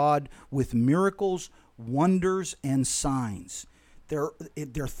by God with miracles, wonders, and signs." There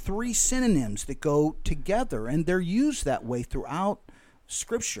are three synonyms that go together, and they're used that way throughout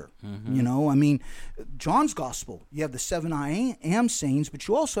Scripture. You know, I mean, John's Gospel, you have the 7 I am sayings, but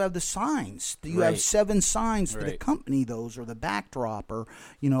you also have the signs. You have 7 signs that accompany those, or the backdrop, or,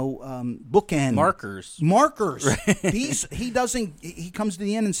 you know, bookend. Markers. He comes to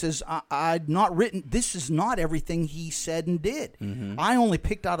the end and says, I'd not written, this is not everything he said and did. I only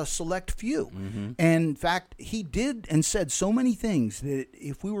picked out a select few. And in fact, he did and said so many things that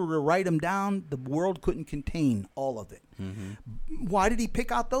if we were to write them down, the world couldn't contain all of it. Why did he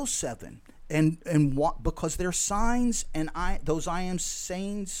pick out those 7? And what? Because they're signs, and those I am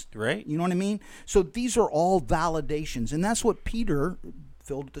sayings. Right. You know what I mean? So these are all validations, and that's what Peter,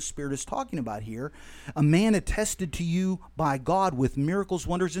 filled with the Spirit, is talking about here. A man attested to you by God with miracles,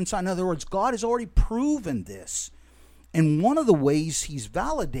 wonders, and signs. In other words, God has already proven this. And one of the ways he's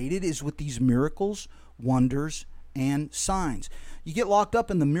validated is with these miracles, wonders, and signs. You get locked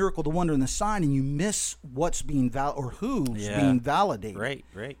up in the miracle, the wonder, and the sign, and you miss what's being or who's being validated.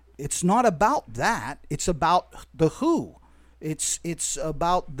 Right. It's not about that. It's about the who. It's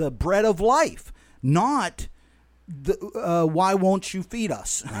about the bread of life, not the why won't you feed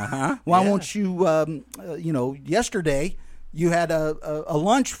us? Why won't you? You know, yesterday you had a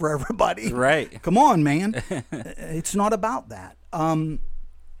lunch for everybody. Right. Come on, man. It's not about that.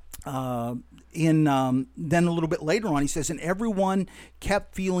 Then a little bit later on, he says, and everyone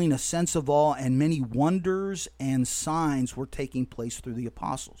kept feeling a sense of awe, and many wonders and signs were taking place through the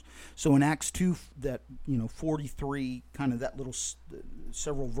apostles. So in Acts 2, that 43, kind of that little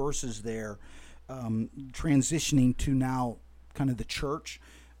several verses there, transitioning to now kind of the church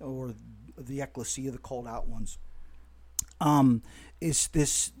or the ecclesia, the called out ones, is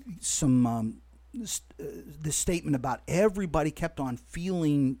this this statement about everybody kept on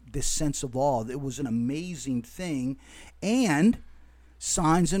feeling this sense of awe. It was an amazing thing. And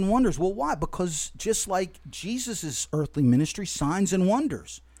signs and wonders. Well, why? Because just like Jesus' earthly ministry, signs and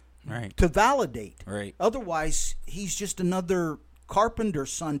wonders. Right. To validate. Right. Otherwise, he's just another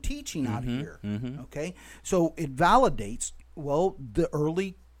carpenter's son teaching out here. Okay? So it validates, well, the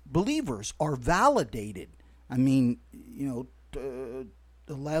early believers are validated. I mean,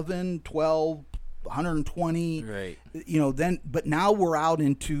 11, 12, 120, right? But now we're out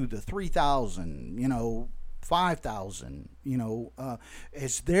into the 3,000, 5,000.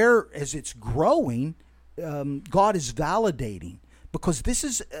 As it's growing, God is validating, because this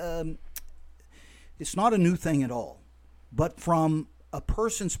is it's not a new thing at all. But from a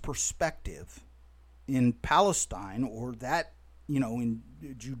person's perspective in Palestine, or that in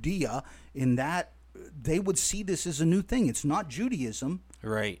Judea, in that they would see this as a new thing. It's not Judaism.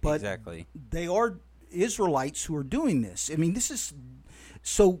 Right, but exactly. They are Israelites who are doing this. I mean, this is,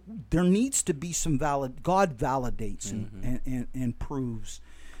 so there needs to be some God validates and proves.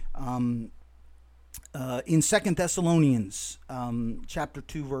 In 2 Thessalonians chapter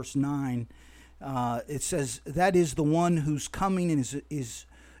 2, verse 9, it says, that is the one whose coming is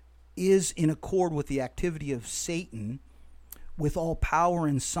in accord with the activity of Satan, with all power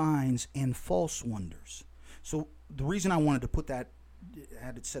and signs and false wonders. So the reason I wanted to put that,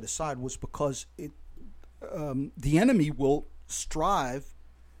 had it set aside, was because the enemy will strive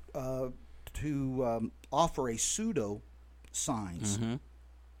to offer a pseudo signs.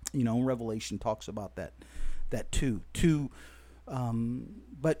 Revelation talks about that too.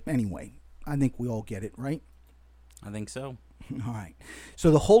 But anyway, I think we all get it, right? I think so. All right.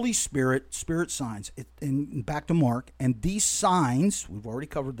 So the Holy Spirit signs, and back to Mark, and these signs, we've already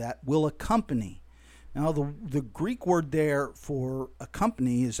covered that, will accompany. Now, the Greek word there for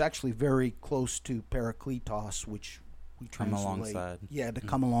accompany is actually very close to parakletos, which we translate. Come alongside. Yeah, to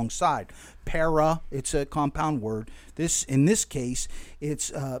come alongside. Para, it's a compound word. In this case,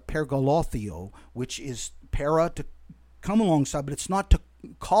 it's pergolotheo, which is para, to come alongside, but it's not to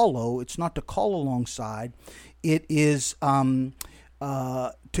call alongside. It is to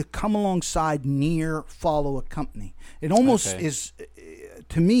come alongside, near, follow, accompany. It almost is,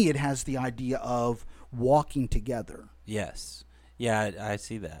 to me, it has the idea of walking together. Yes. Yeah, I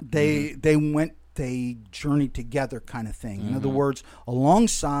see that. They journeyed together, kind of thing. In other words,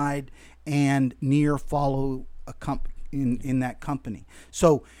 alongside and near, follow, in that company.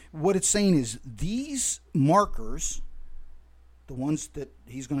 So what it's saying is these markers, the ones that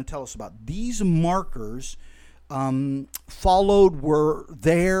he's going to tell us about, these markers followed, were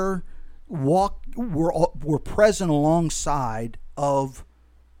there, were present alongside of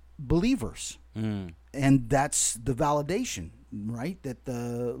believers. And that's the validation, right, that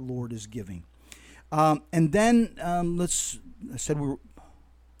the Lord is giving. And then I said we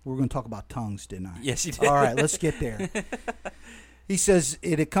were going to talk about tongues, didn't I? Yes, you did. All right, let's get there. He says,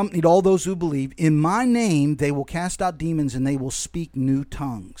 it accompanied all those who believe. In my name, they will cast out demons and they will speak new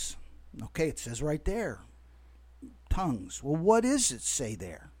tongues. Okay, it says right there, tongues. Well, what does it say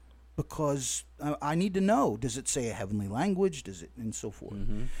there? Because I need to know. Does it say a heavenly language? Does it, and so forth?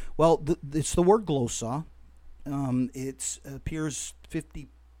 Mm-hmm. Well, it's the word glossa. It appears 50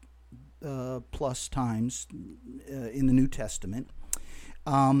 plus times in the New Testament.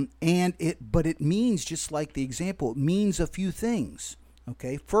 But it means, just like the example, it means a few things.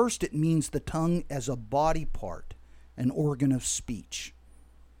 Okay, first it means the tongue as a body part, an organ of speech.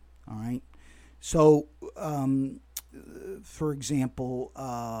 All right, so for example,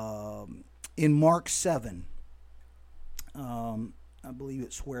 in Mark 7, I believe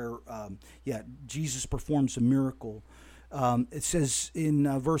it's where Jesus performs a miracle. It says in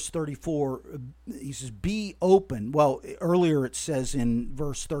verse 34, he says, "Be open." Well, earlier it says in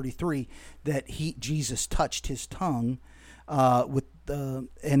verse 33 that Jesus touched his tongue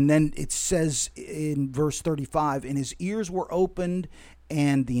and then it says in verse 35, "And his ears were opened,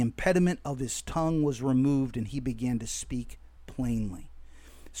 and the impediment of his tongue was removed, and he began to speak plainly."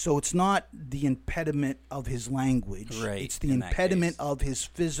 So it's not the impediment of his language; right, it's the impediment of his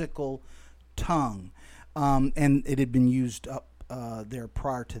physical tongue. And it had been used up there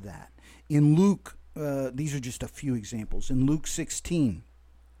prior to that. In Luke, these are just a few examples. In Luke 16,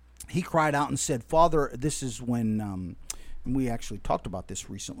 he cried out and said, "Father," this is when, and we actually talked about this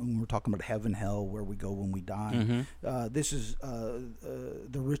recently when we were talking about heaven, hell, where we go when we die. Mm-hmm. This is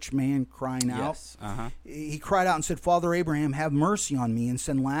the rich man crying out. Yes. Uh-huh. He cried out and said, "Father Abraham, have mercy on me, and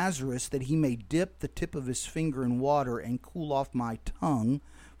send Lazarus that he may dip the tip of his finger in water and cool off my tongue,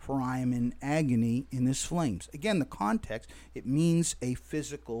 for I am in agony in this flames." Again, the context, it means a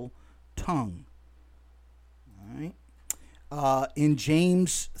physical tongue. All right. In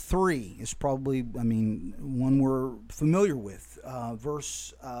James 3 is probably, one we're familiar with.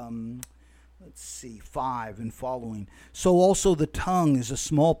 Verse, 5 and following. "So also the tongue is a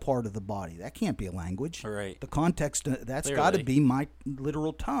small part of the body." That can't be a language. Right. The context, that's Clearly. got to be my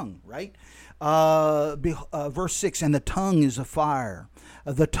literal tongue, right? Verse 6, "And the tongue is a fire.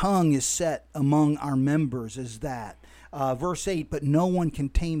 The tongue is set among our members as that." Verse 8, "But no one can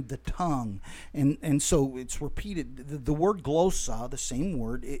tame the tongue." And so it's repeated. The word glossa, the same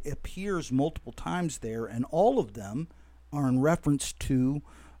word, it appears multiple times there, and all of them are in reference to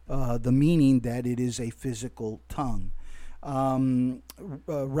the meaning that it is a physical tongue.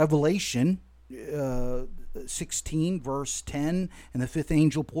 Revelation 16, verse 10, "And the fifth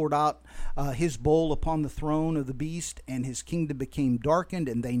angel poured out his bowl upon the throne of the beast, and his kingdom became darkened,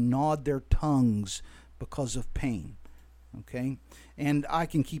 and they gnawed their tongues because of pain." Okay? And I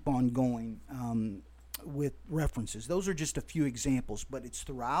can keep on going with references. Those are just a few examples, but it's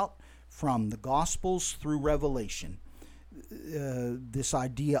throughout, from the Gospels through Revelation, this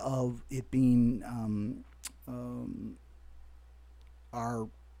idea of it being our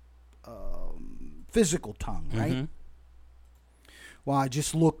physical tongue, right? Mm-hmm. Well, I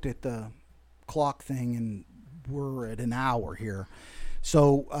just looked at the clock thing, and we're at an hour here.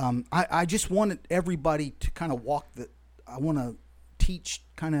 So I just wanted everybody to kind of I want to teach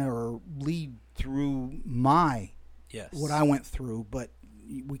kind of or lead through what I went through, but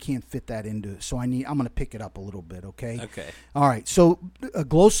we can't fit that into it. So I'm going to pick it up a little bit, okay? Okay. All right. So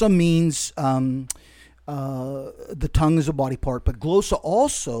glossa means the tongue is a body part, but glossa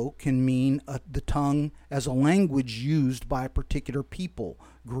also can mean the tongue as a language used by a particular people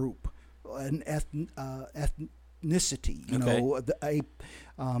group, an ethnicity,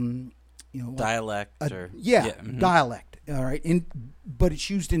 dialect dialect. All right, but it's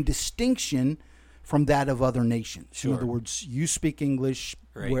used in distinction from that of other nations. Sure. In other words, you speak English,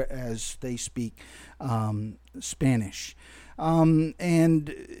 right, whereas they speak Spanish. Revelation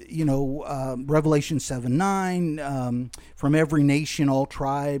 7:9, "From every nation, all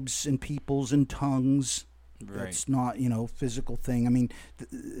tribes and peoples and tongues." Right. That's not, physical thing.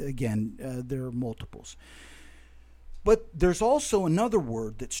 There are multiples. But there's also another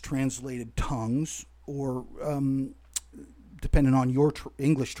word that's translated tongues, or depending on your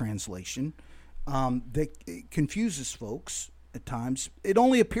English translation, that confuses folks at times. It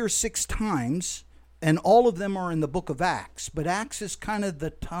only appears 6 times, and all of them are in the book of Acts. But Acts is kind of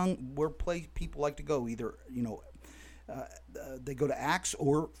the tongue where people like to go. Either, they go to Acts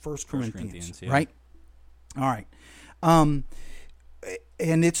or 1 Corinthians, yeah. right? All right.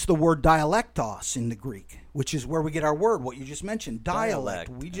 And it's the word dialectos in the Greek, which is where we get our word, what you just mentioned, dialect.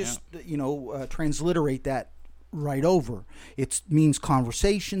 We just, transliterate that right over. It means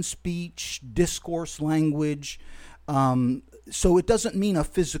conversation, speech, discourse, language. So it doesn't mean a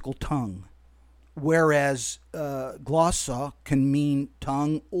physical tongue. whereas glossa can mean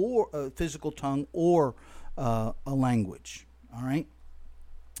tongue or physical tongue or a language. All right.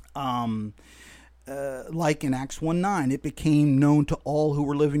 Like in Acts 1:9, it became known to all who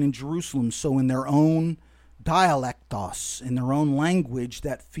were living in Jerusalem. So in their own dialectos, in their own language,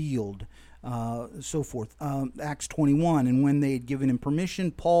 that field, so forth. Acts 21, and when they had given him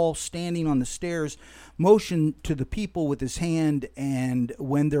permission, Paul, standing on the stairs, motioned to the people with his hand, and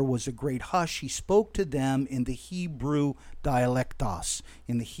when there was a great hush, he spoke to them in the Hebrew dialectos,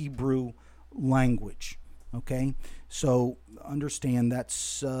 in the Hebrew language. Okay, so understand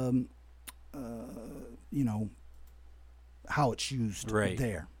that's how it's used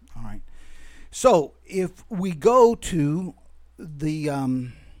there. All right. So if we go to the,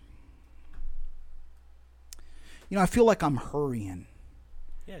 I feel like I'm hurrying.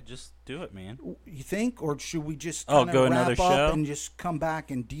 Yeah, just do it, man. You think, or should we just go wrap another up show and just come back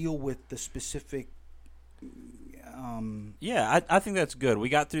and deal with the specific? Yeah, I think that's good. We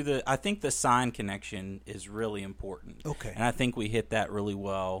got through I think the sign connection is really important. Okay. And I think we hit that really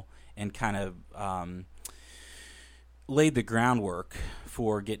well and kind of laid the groundwork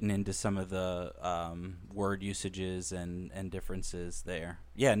for getting into some of the word usages and differences there.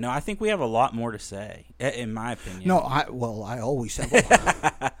 Yeah, no, I think we have a lot more to say, in my opinion. No, I always have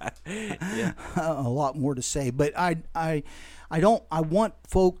a lot more to say, but I want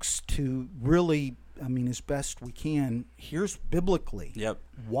folks to really, as best we can, here's biblically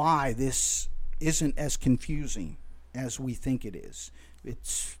why this isn't as confusing as we think it is.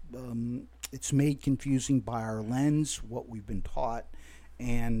 It's made confusing by our lens, what we've been taught,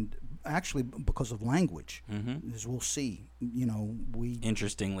 and actually because of language, as we'll see.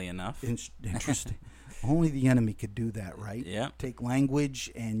 Interestingly enough, interesting. Only the enemy could do that, right? Yeah. Take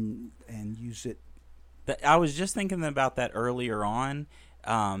language and use it. I was just thinking about that earlier on.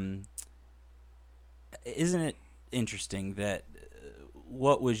 Isn't it interesting that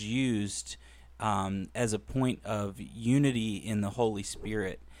what was used as a point of unity in the Holy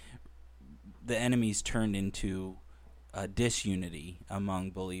Spirit, the enemy's turned into disunity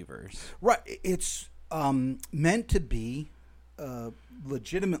among believers? Right. It's meant to be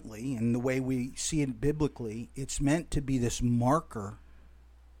legitimately, in the way we see it biblically, it's meant to be this marker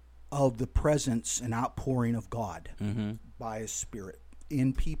of the presence and outpouring of God by His Spirit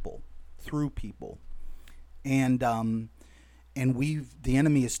in people, through people. And the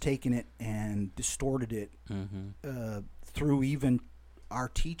enemy has taken it and distorted it through even our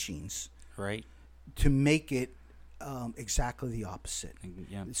teachings, right, to make it exactly the opposite.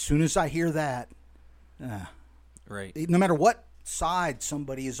 Yeah. As soon as I hear that, right, no matter what side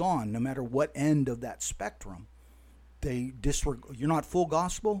somebody is on, no matter what end of that spectrum, they disregard. You're not full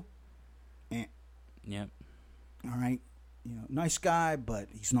gospel. Yep. All right. Nice guy, but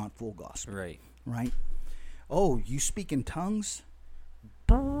he's not full gospel. Right. Right. Oh, you speak in tongues?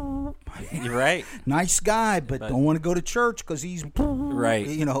 You're right. Nice guy, but don't want to go to church because he's right.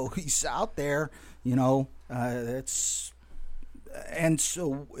 He's out there. That's, and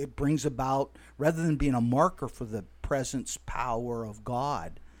so it brings about, rather than being a marker for the presence, power of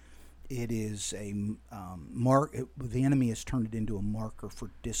God, it is a the enemy has turned it into a marker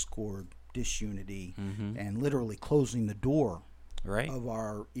for discord, disunity, and literally closing the door of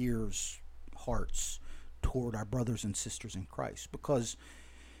our ears, hearts toward our brothers and sisters in Christ, because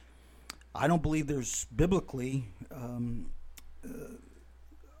I don't believe there's biblically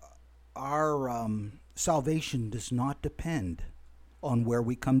our salvation does not depend on where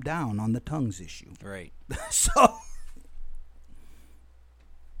we come down on the tongues issue. Right. So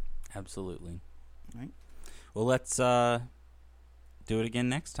absolutely. Right. Well, let's do it again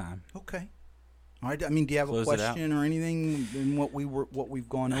next time. Okay. All right. Do you have a question or anything in what we've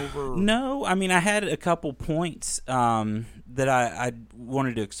gone over? No. I had a couple points that I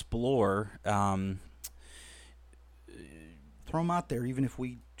wanted to explore. Throw them out there, even if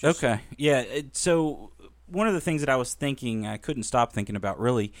we just... Okay. Yeah. So one of the things that I was thinking, I couldn't stop thinking about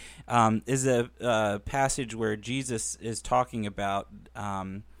really, is a passage where Jesus is talking about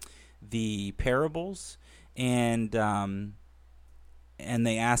the parables, and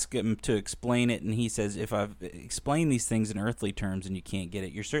they ask him to explain it, and he says, if I've explained these things in earthly terms and you can't get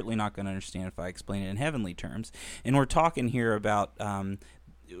it, you're certainly not going to understand if I explain it in heavenly terms. And we're talking here about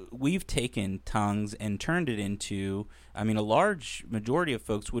we've taken tongues and turned it into, a large majority of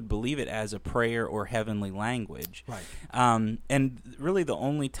folks would believe it as a prayer or heavenly language. Right. And really the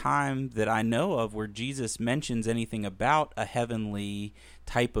only time that I know of where Jesus mentions anything about a heavenly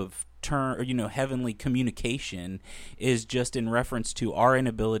type of term, or heavenly communication, is just in reference to our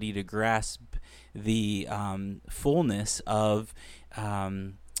inability to grasp the fullness of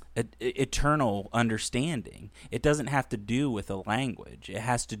eternal understanding. It doesn't have to do with a language. It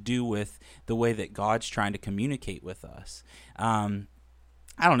has to do with the way that God's trying to communicate with us.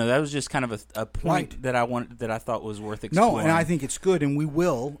 I don't know. That was just kind of a point that I thought was worth exploring. No, and I think it's good, and we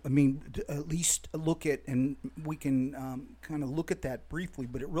will. I mean, at least look at, and we can kind of look at that briefly,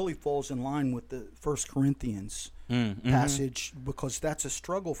 but it really falls in line with the 1 Corinthians passage, because that's a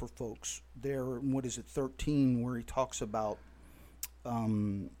struggle for folks. There, what is it, 13, where he talks about,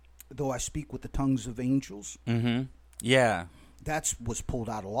 though I speak with the tongues of angels. Mm-hmm. Yeah. That was pulled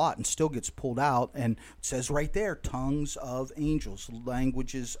out a lot and still gets pulled out, and it says right there, tongues of angels,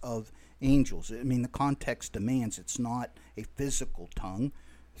 languages of angels. I mean, the context demands it's not a physical tongue,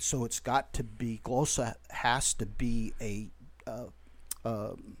 so it's got to be, glossa has to be a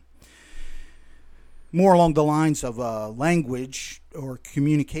more along the lines of language or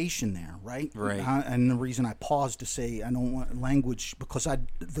communication there, right? Right. And the reason I paused to say I don't want language, because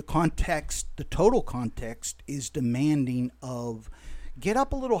the context, the total context is demanding of get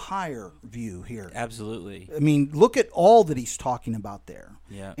up a little higher view here. Absolutely. I mean, look at all that he's talking about there.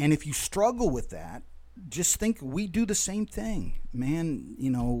 Yeah. And if you struggle with that, just think we do the same thing, man.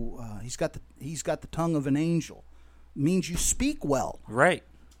 You know, he's got the tongue of an angel. It means you speak well. Right.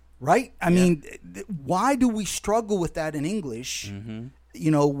 Right? I mean, why do we struggle with that in English? Mm-hmm. You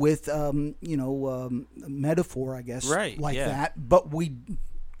know, with metaphor, I guess, right, like that. But we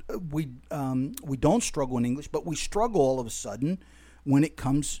don't struggle in English, but we struggle all of a sudden when it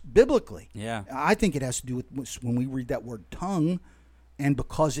comes biblically. Yeah, I think it has to do with when we read that word tongue, and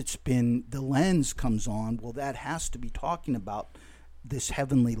because it's been, the lens comes on. Well, that has to be talking about this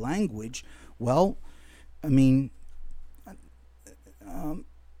heavenly language. Well, I mean,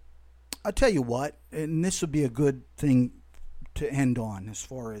 I'll tell you what, and this would be a good thing to end on, as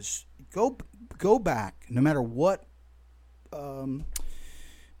far as go back, no matter what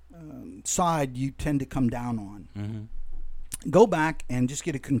side you tend to come down on. Mm-hmm. Go back and just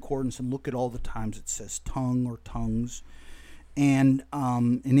get a concordance and look at all the times it says tongue or tongues, and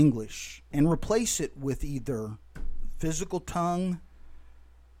in English, and replace it with either physical tongue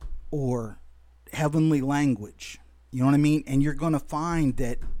or heavenly language. You know what I mean? And you're going to find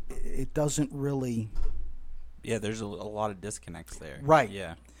that it doesn't really... Yeah, there's a lot of disconnects there. Right.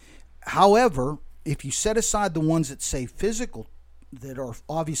 Yeah. However, if you set aside the ones that say physical, that are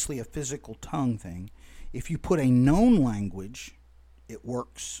obviously a physical tongue thing, if you put a known language, it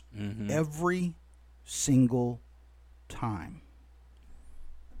works every single time.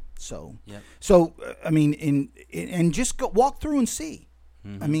 So, I mean, and just walk through and see.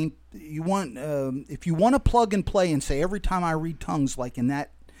 Mm-hmm. I mean, you want if you want to plug and play and say every time I read tongues, like in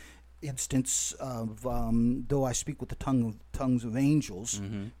that instance of though I speak with the tongues of angels,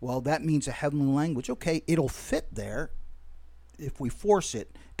 well, that means a heavenly language. Okay, it'll fit there if we force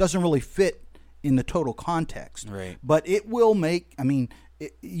it. It doesn't really fit in the total context, right? But it will make. I mean,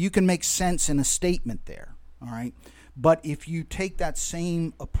 you can make sense in a statement there. All right, but if you take that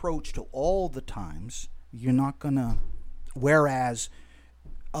same approach to all the times, you're not gonna. Whereas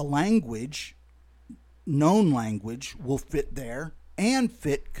a language, known language, will fit there and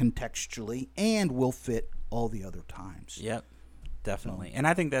fit contextually and will fit all the other times. Yep, definitely. And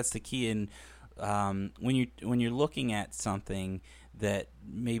I think that's the key in when you're looking at something that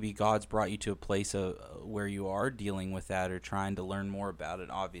maybe God's brought you to a place where you are dealing with that or trying to learn more about it,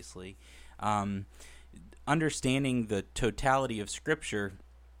 obviously. Understanding the totality of Scripture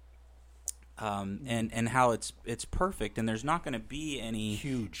and how it's perfect, and there's not going to be any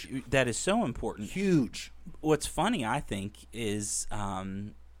huge. That is so important. Huge. What's funny, I think, is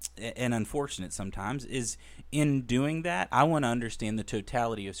and unfortunate sometimes, is in doing that, I want to understand the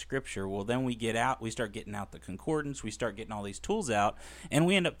totality of Scripture. Well, then we start getting out the concordance, we start getting all these tools out, and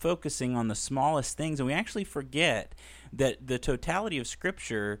we end up focusing on the smallest things, and we actually forget that the totality of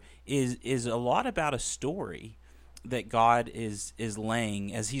Scripture is a lot about a story that God is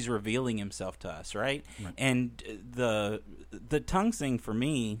laying as He's revealing Himself to us, right? And the tongues thing for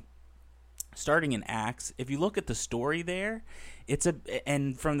me, starting in Acts, if you look at the story there,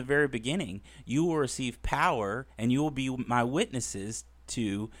 and from the very beginning, you will receive power, and you will be my witnesses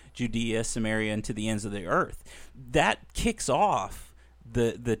to Judea, Samaria, and to the ends of the earth. That kicks off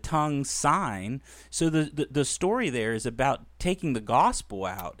the tongue sign. So the story there is about taking the gospel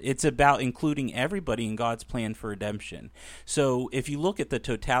out. It's about including everybody in God's plan for redemption. So if you look at the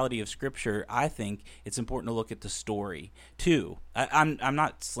totality of Scripture, I think it's important to look at the story too. I'm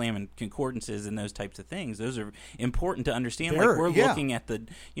not slamming concordances and those types of things. Those are important to understand. Like we're looking at the,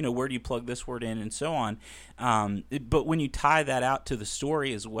 where do you plug this word in and so on. But when you tie that out to the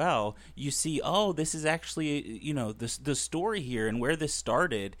story as well, you see, this is actually, the story here and where this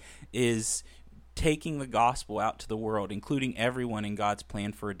started is taking the gospel out to the world, including everyone in God's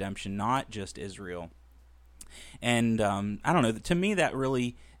plan for redemption, not just Israel. And I don't know, to me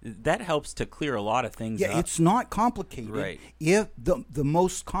that helps to clear a lot of things up. Yeah, it's not complicated. Right. If the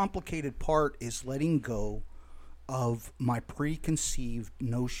most complicated part is letting go of my preconceived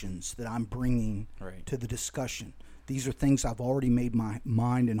notions that I'm bringing to the discussion. These are things I've already made my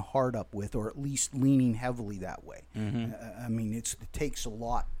mind and heart up with, or at least leaning heavily that way. I mean, it takes a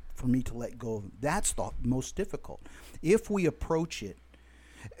lot for me to let go of. That's the most difficult. If we approach it,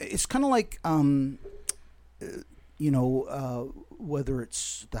 it's kind of like, whether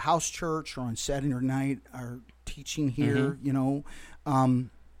it's the house church or on Saturday night, our teaching here,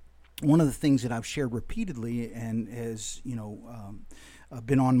 one of the things that I've shared repeatedly and has,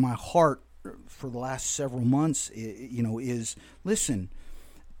 been on my heart for the last several months, is listen,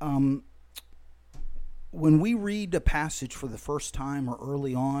 when we read a passage for the first time or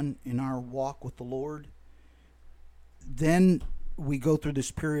early on in our walk with the Lord, then we go through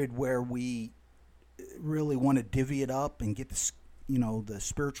this period where we really want to divvy it up and get the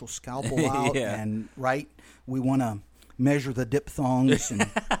spiritual scalpel out, and we want to measure the diphthongs and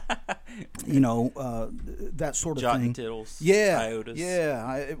that sort of jot thing. And tittles, iota.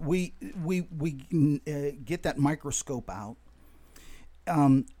 Yeah, we get that microscope out.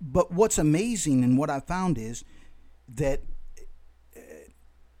 But what's amazing and what I found is that,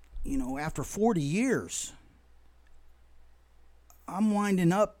 after 40 years, I'm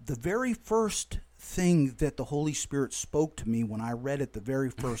winding up the very first thing that the Holy Spirit spoke to me when I read it the very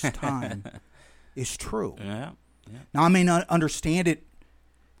first time is true. Yeah. Now, I may not understand it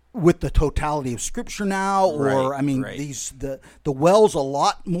with the totality of Scripture now, or, the well's a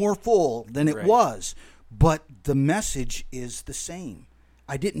lot more full than it was, but the message is the same.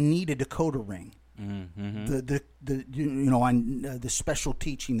 I didn't need a decoder ring. The special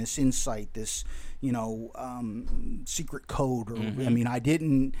teaching, this insight, this secret code, or I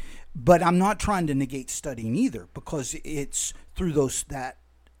didn't. But I'm not trying to negate studying either, because it's through that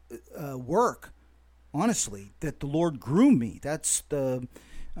work, honestly, that the Lord grew me. That's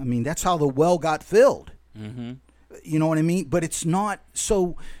how the well got filled. You know what I mean? But it's not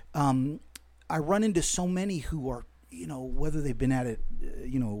so. I run into so many who are, whether they've been at it,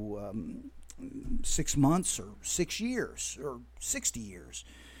 6 months or 6 years or 60 years,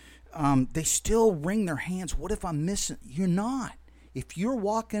 they still wring their hands. What if I'm missing? You're not. If you're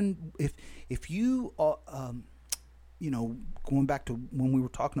walking, if you, going back to when we were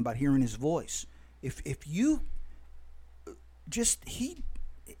talking about hearing His voice, if you just,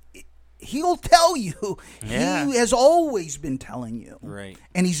 He'll tell you. Yeah. He has always been telling you. Right.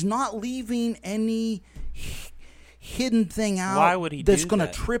 And He's not leaving any hidden thing out. Why would He that's do going to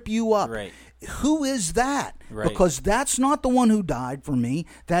that? trip you up. Right. Who is that? Right. Because that's not the one who died for me.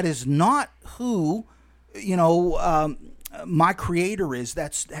 That is not who, my Creator is.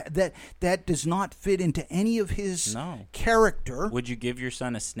 That does not fit into any of His character. Would you give your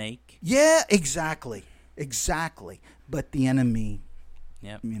son a snake? Yeah, exactly. But the enemy,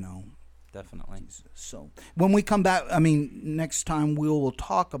 definitely. So when we come back, next time we'll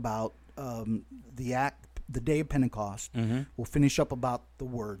talk about the day of Pentecost. We'll finish up about the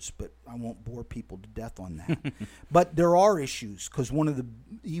words, but I won't bore people to death on that. But there are issues, because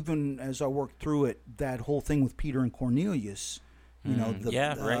even as I worked through it, that whole thing with Peter and Cornelius,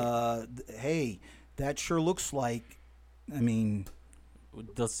 hey, that sure looks like,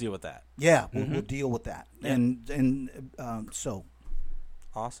 let's deal with that. Yeah, we'll deal with that. Yeah. And so.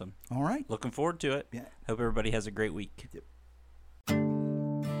 Awesome. All right. Looking forward to it. Yeah. Hope everybody has a great week. Yep.